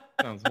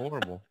 Sounds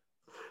horrible.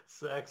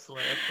 Sack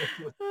slap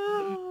with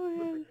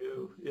the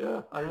goo.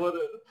 Yeah, I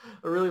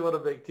really want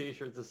to make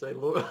T-shirts that say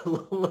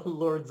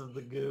 "Lords of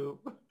the Goo"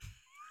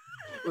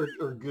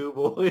 or "Goo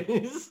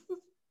Boys."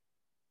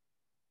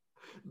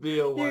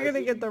 You're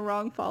gonna get the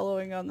wrong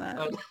following on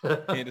that.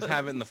 Yeah, just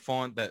have it in the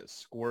font that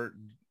Squirt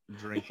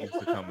drink used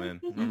to come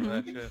in.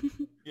 Remember that shit?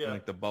 Yeah. And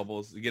like the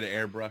bubbles. You get an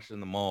airbrush in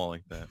the mall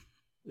like that.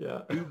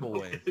 Yeah. Goo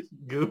Boys.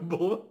 Goo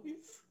Boys?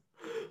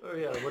 Oh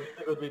yeah, what do you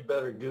think would be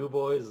better, Goo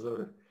Boys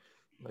or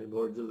like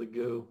Lords of the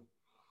Goo?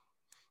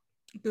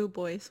 Goo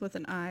Boys with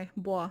an I.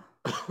 Bois.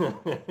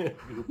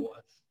 Goo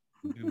Boys.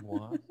 Goo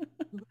Bois.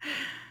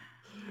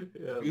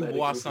 Yeah, Goo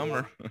Bois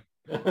Summer.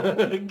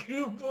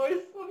 Goo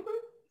Boys Summer?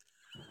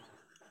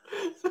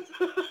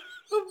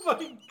 Oh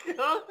my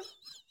god.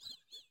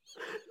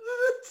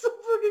 That's so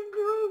fucking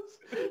gross.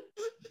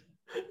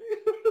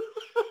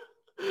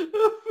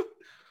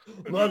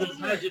 Mothers,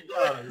 how'd you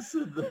die?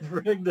 Said the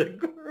pregnant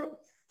girl.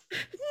 No.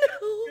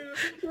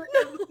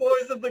 The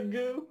boys of the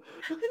goo.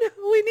 No,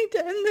 we need to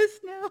end this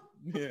now.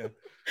 Yeah.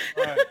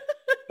 All right.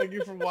 Thank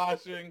you for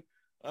watching.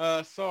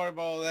 Sorry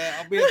about all that.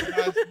 I'll be at the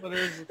Side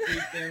Splitters this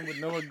weekend with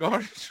Noah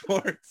Garden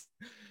Schwartz.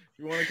 If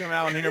you want to come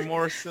out and hear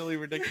more silly,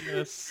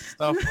 ridiculous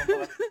stuff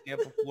from us,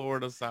 Tampa,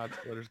 Florida, Side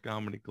Splitters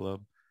Comedy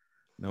Club.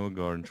 Noah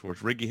Garden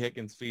Schwartz. Ricky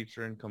Hickens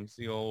featuring. Come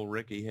see old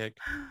Ricky Hick.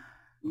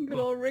 Good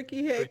old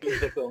Ricky Hick. Ricky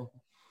Hickle.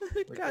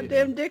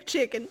 Goddamn dick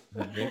chicken.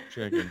 Dick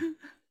Chicken.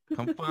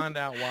 Come find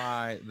out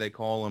why they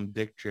call him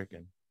Dick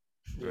Chicken.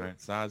 All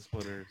right. Side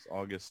Splitters,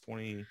 August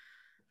 20.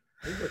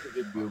 He's like a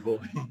good goo boy.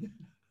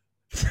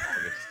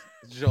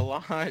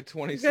 July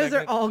 22nd. You guys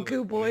are all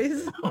goo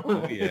boys.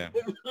 Oh, yeah.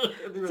 So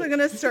I'm going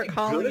to start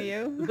calling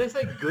you. Did they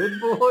say good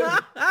boy?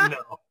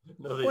 No.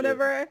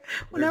 Whenever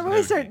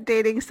I start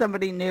dating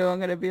somebody new, I'm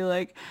going to be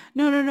like,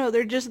 no,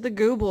 they're just the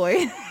goo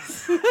boys.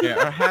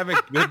 Yeah, or have it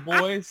good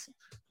boys.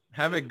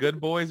 Have it good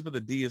boys, but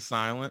the D is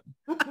silent.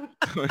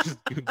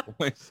 Just good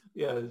boys.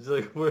 Yeah, it's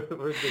like, where's the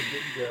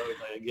good go?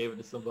 I gave it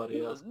to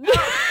somebody else.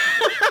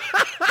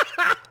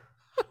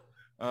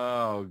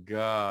 Oh,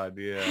 God,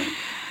 yeah.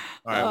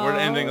 All right, we're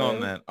ending on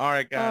that. All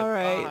right, guys. All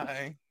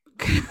right.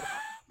 Bye.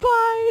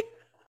 Bye.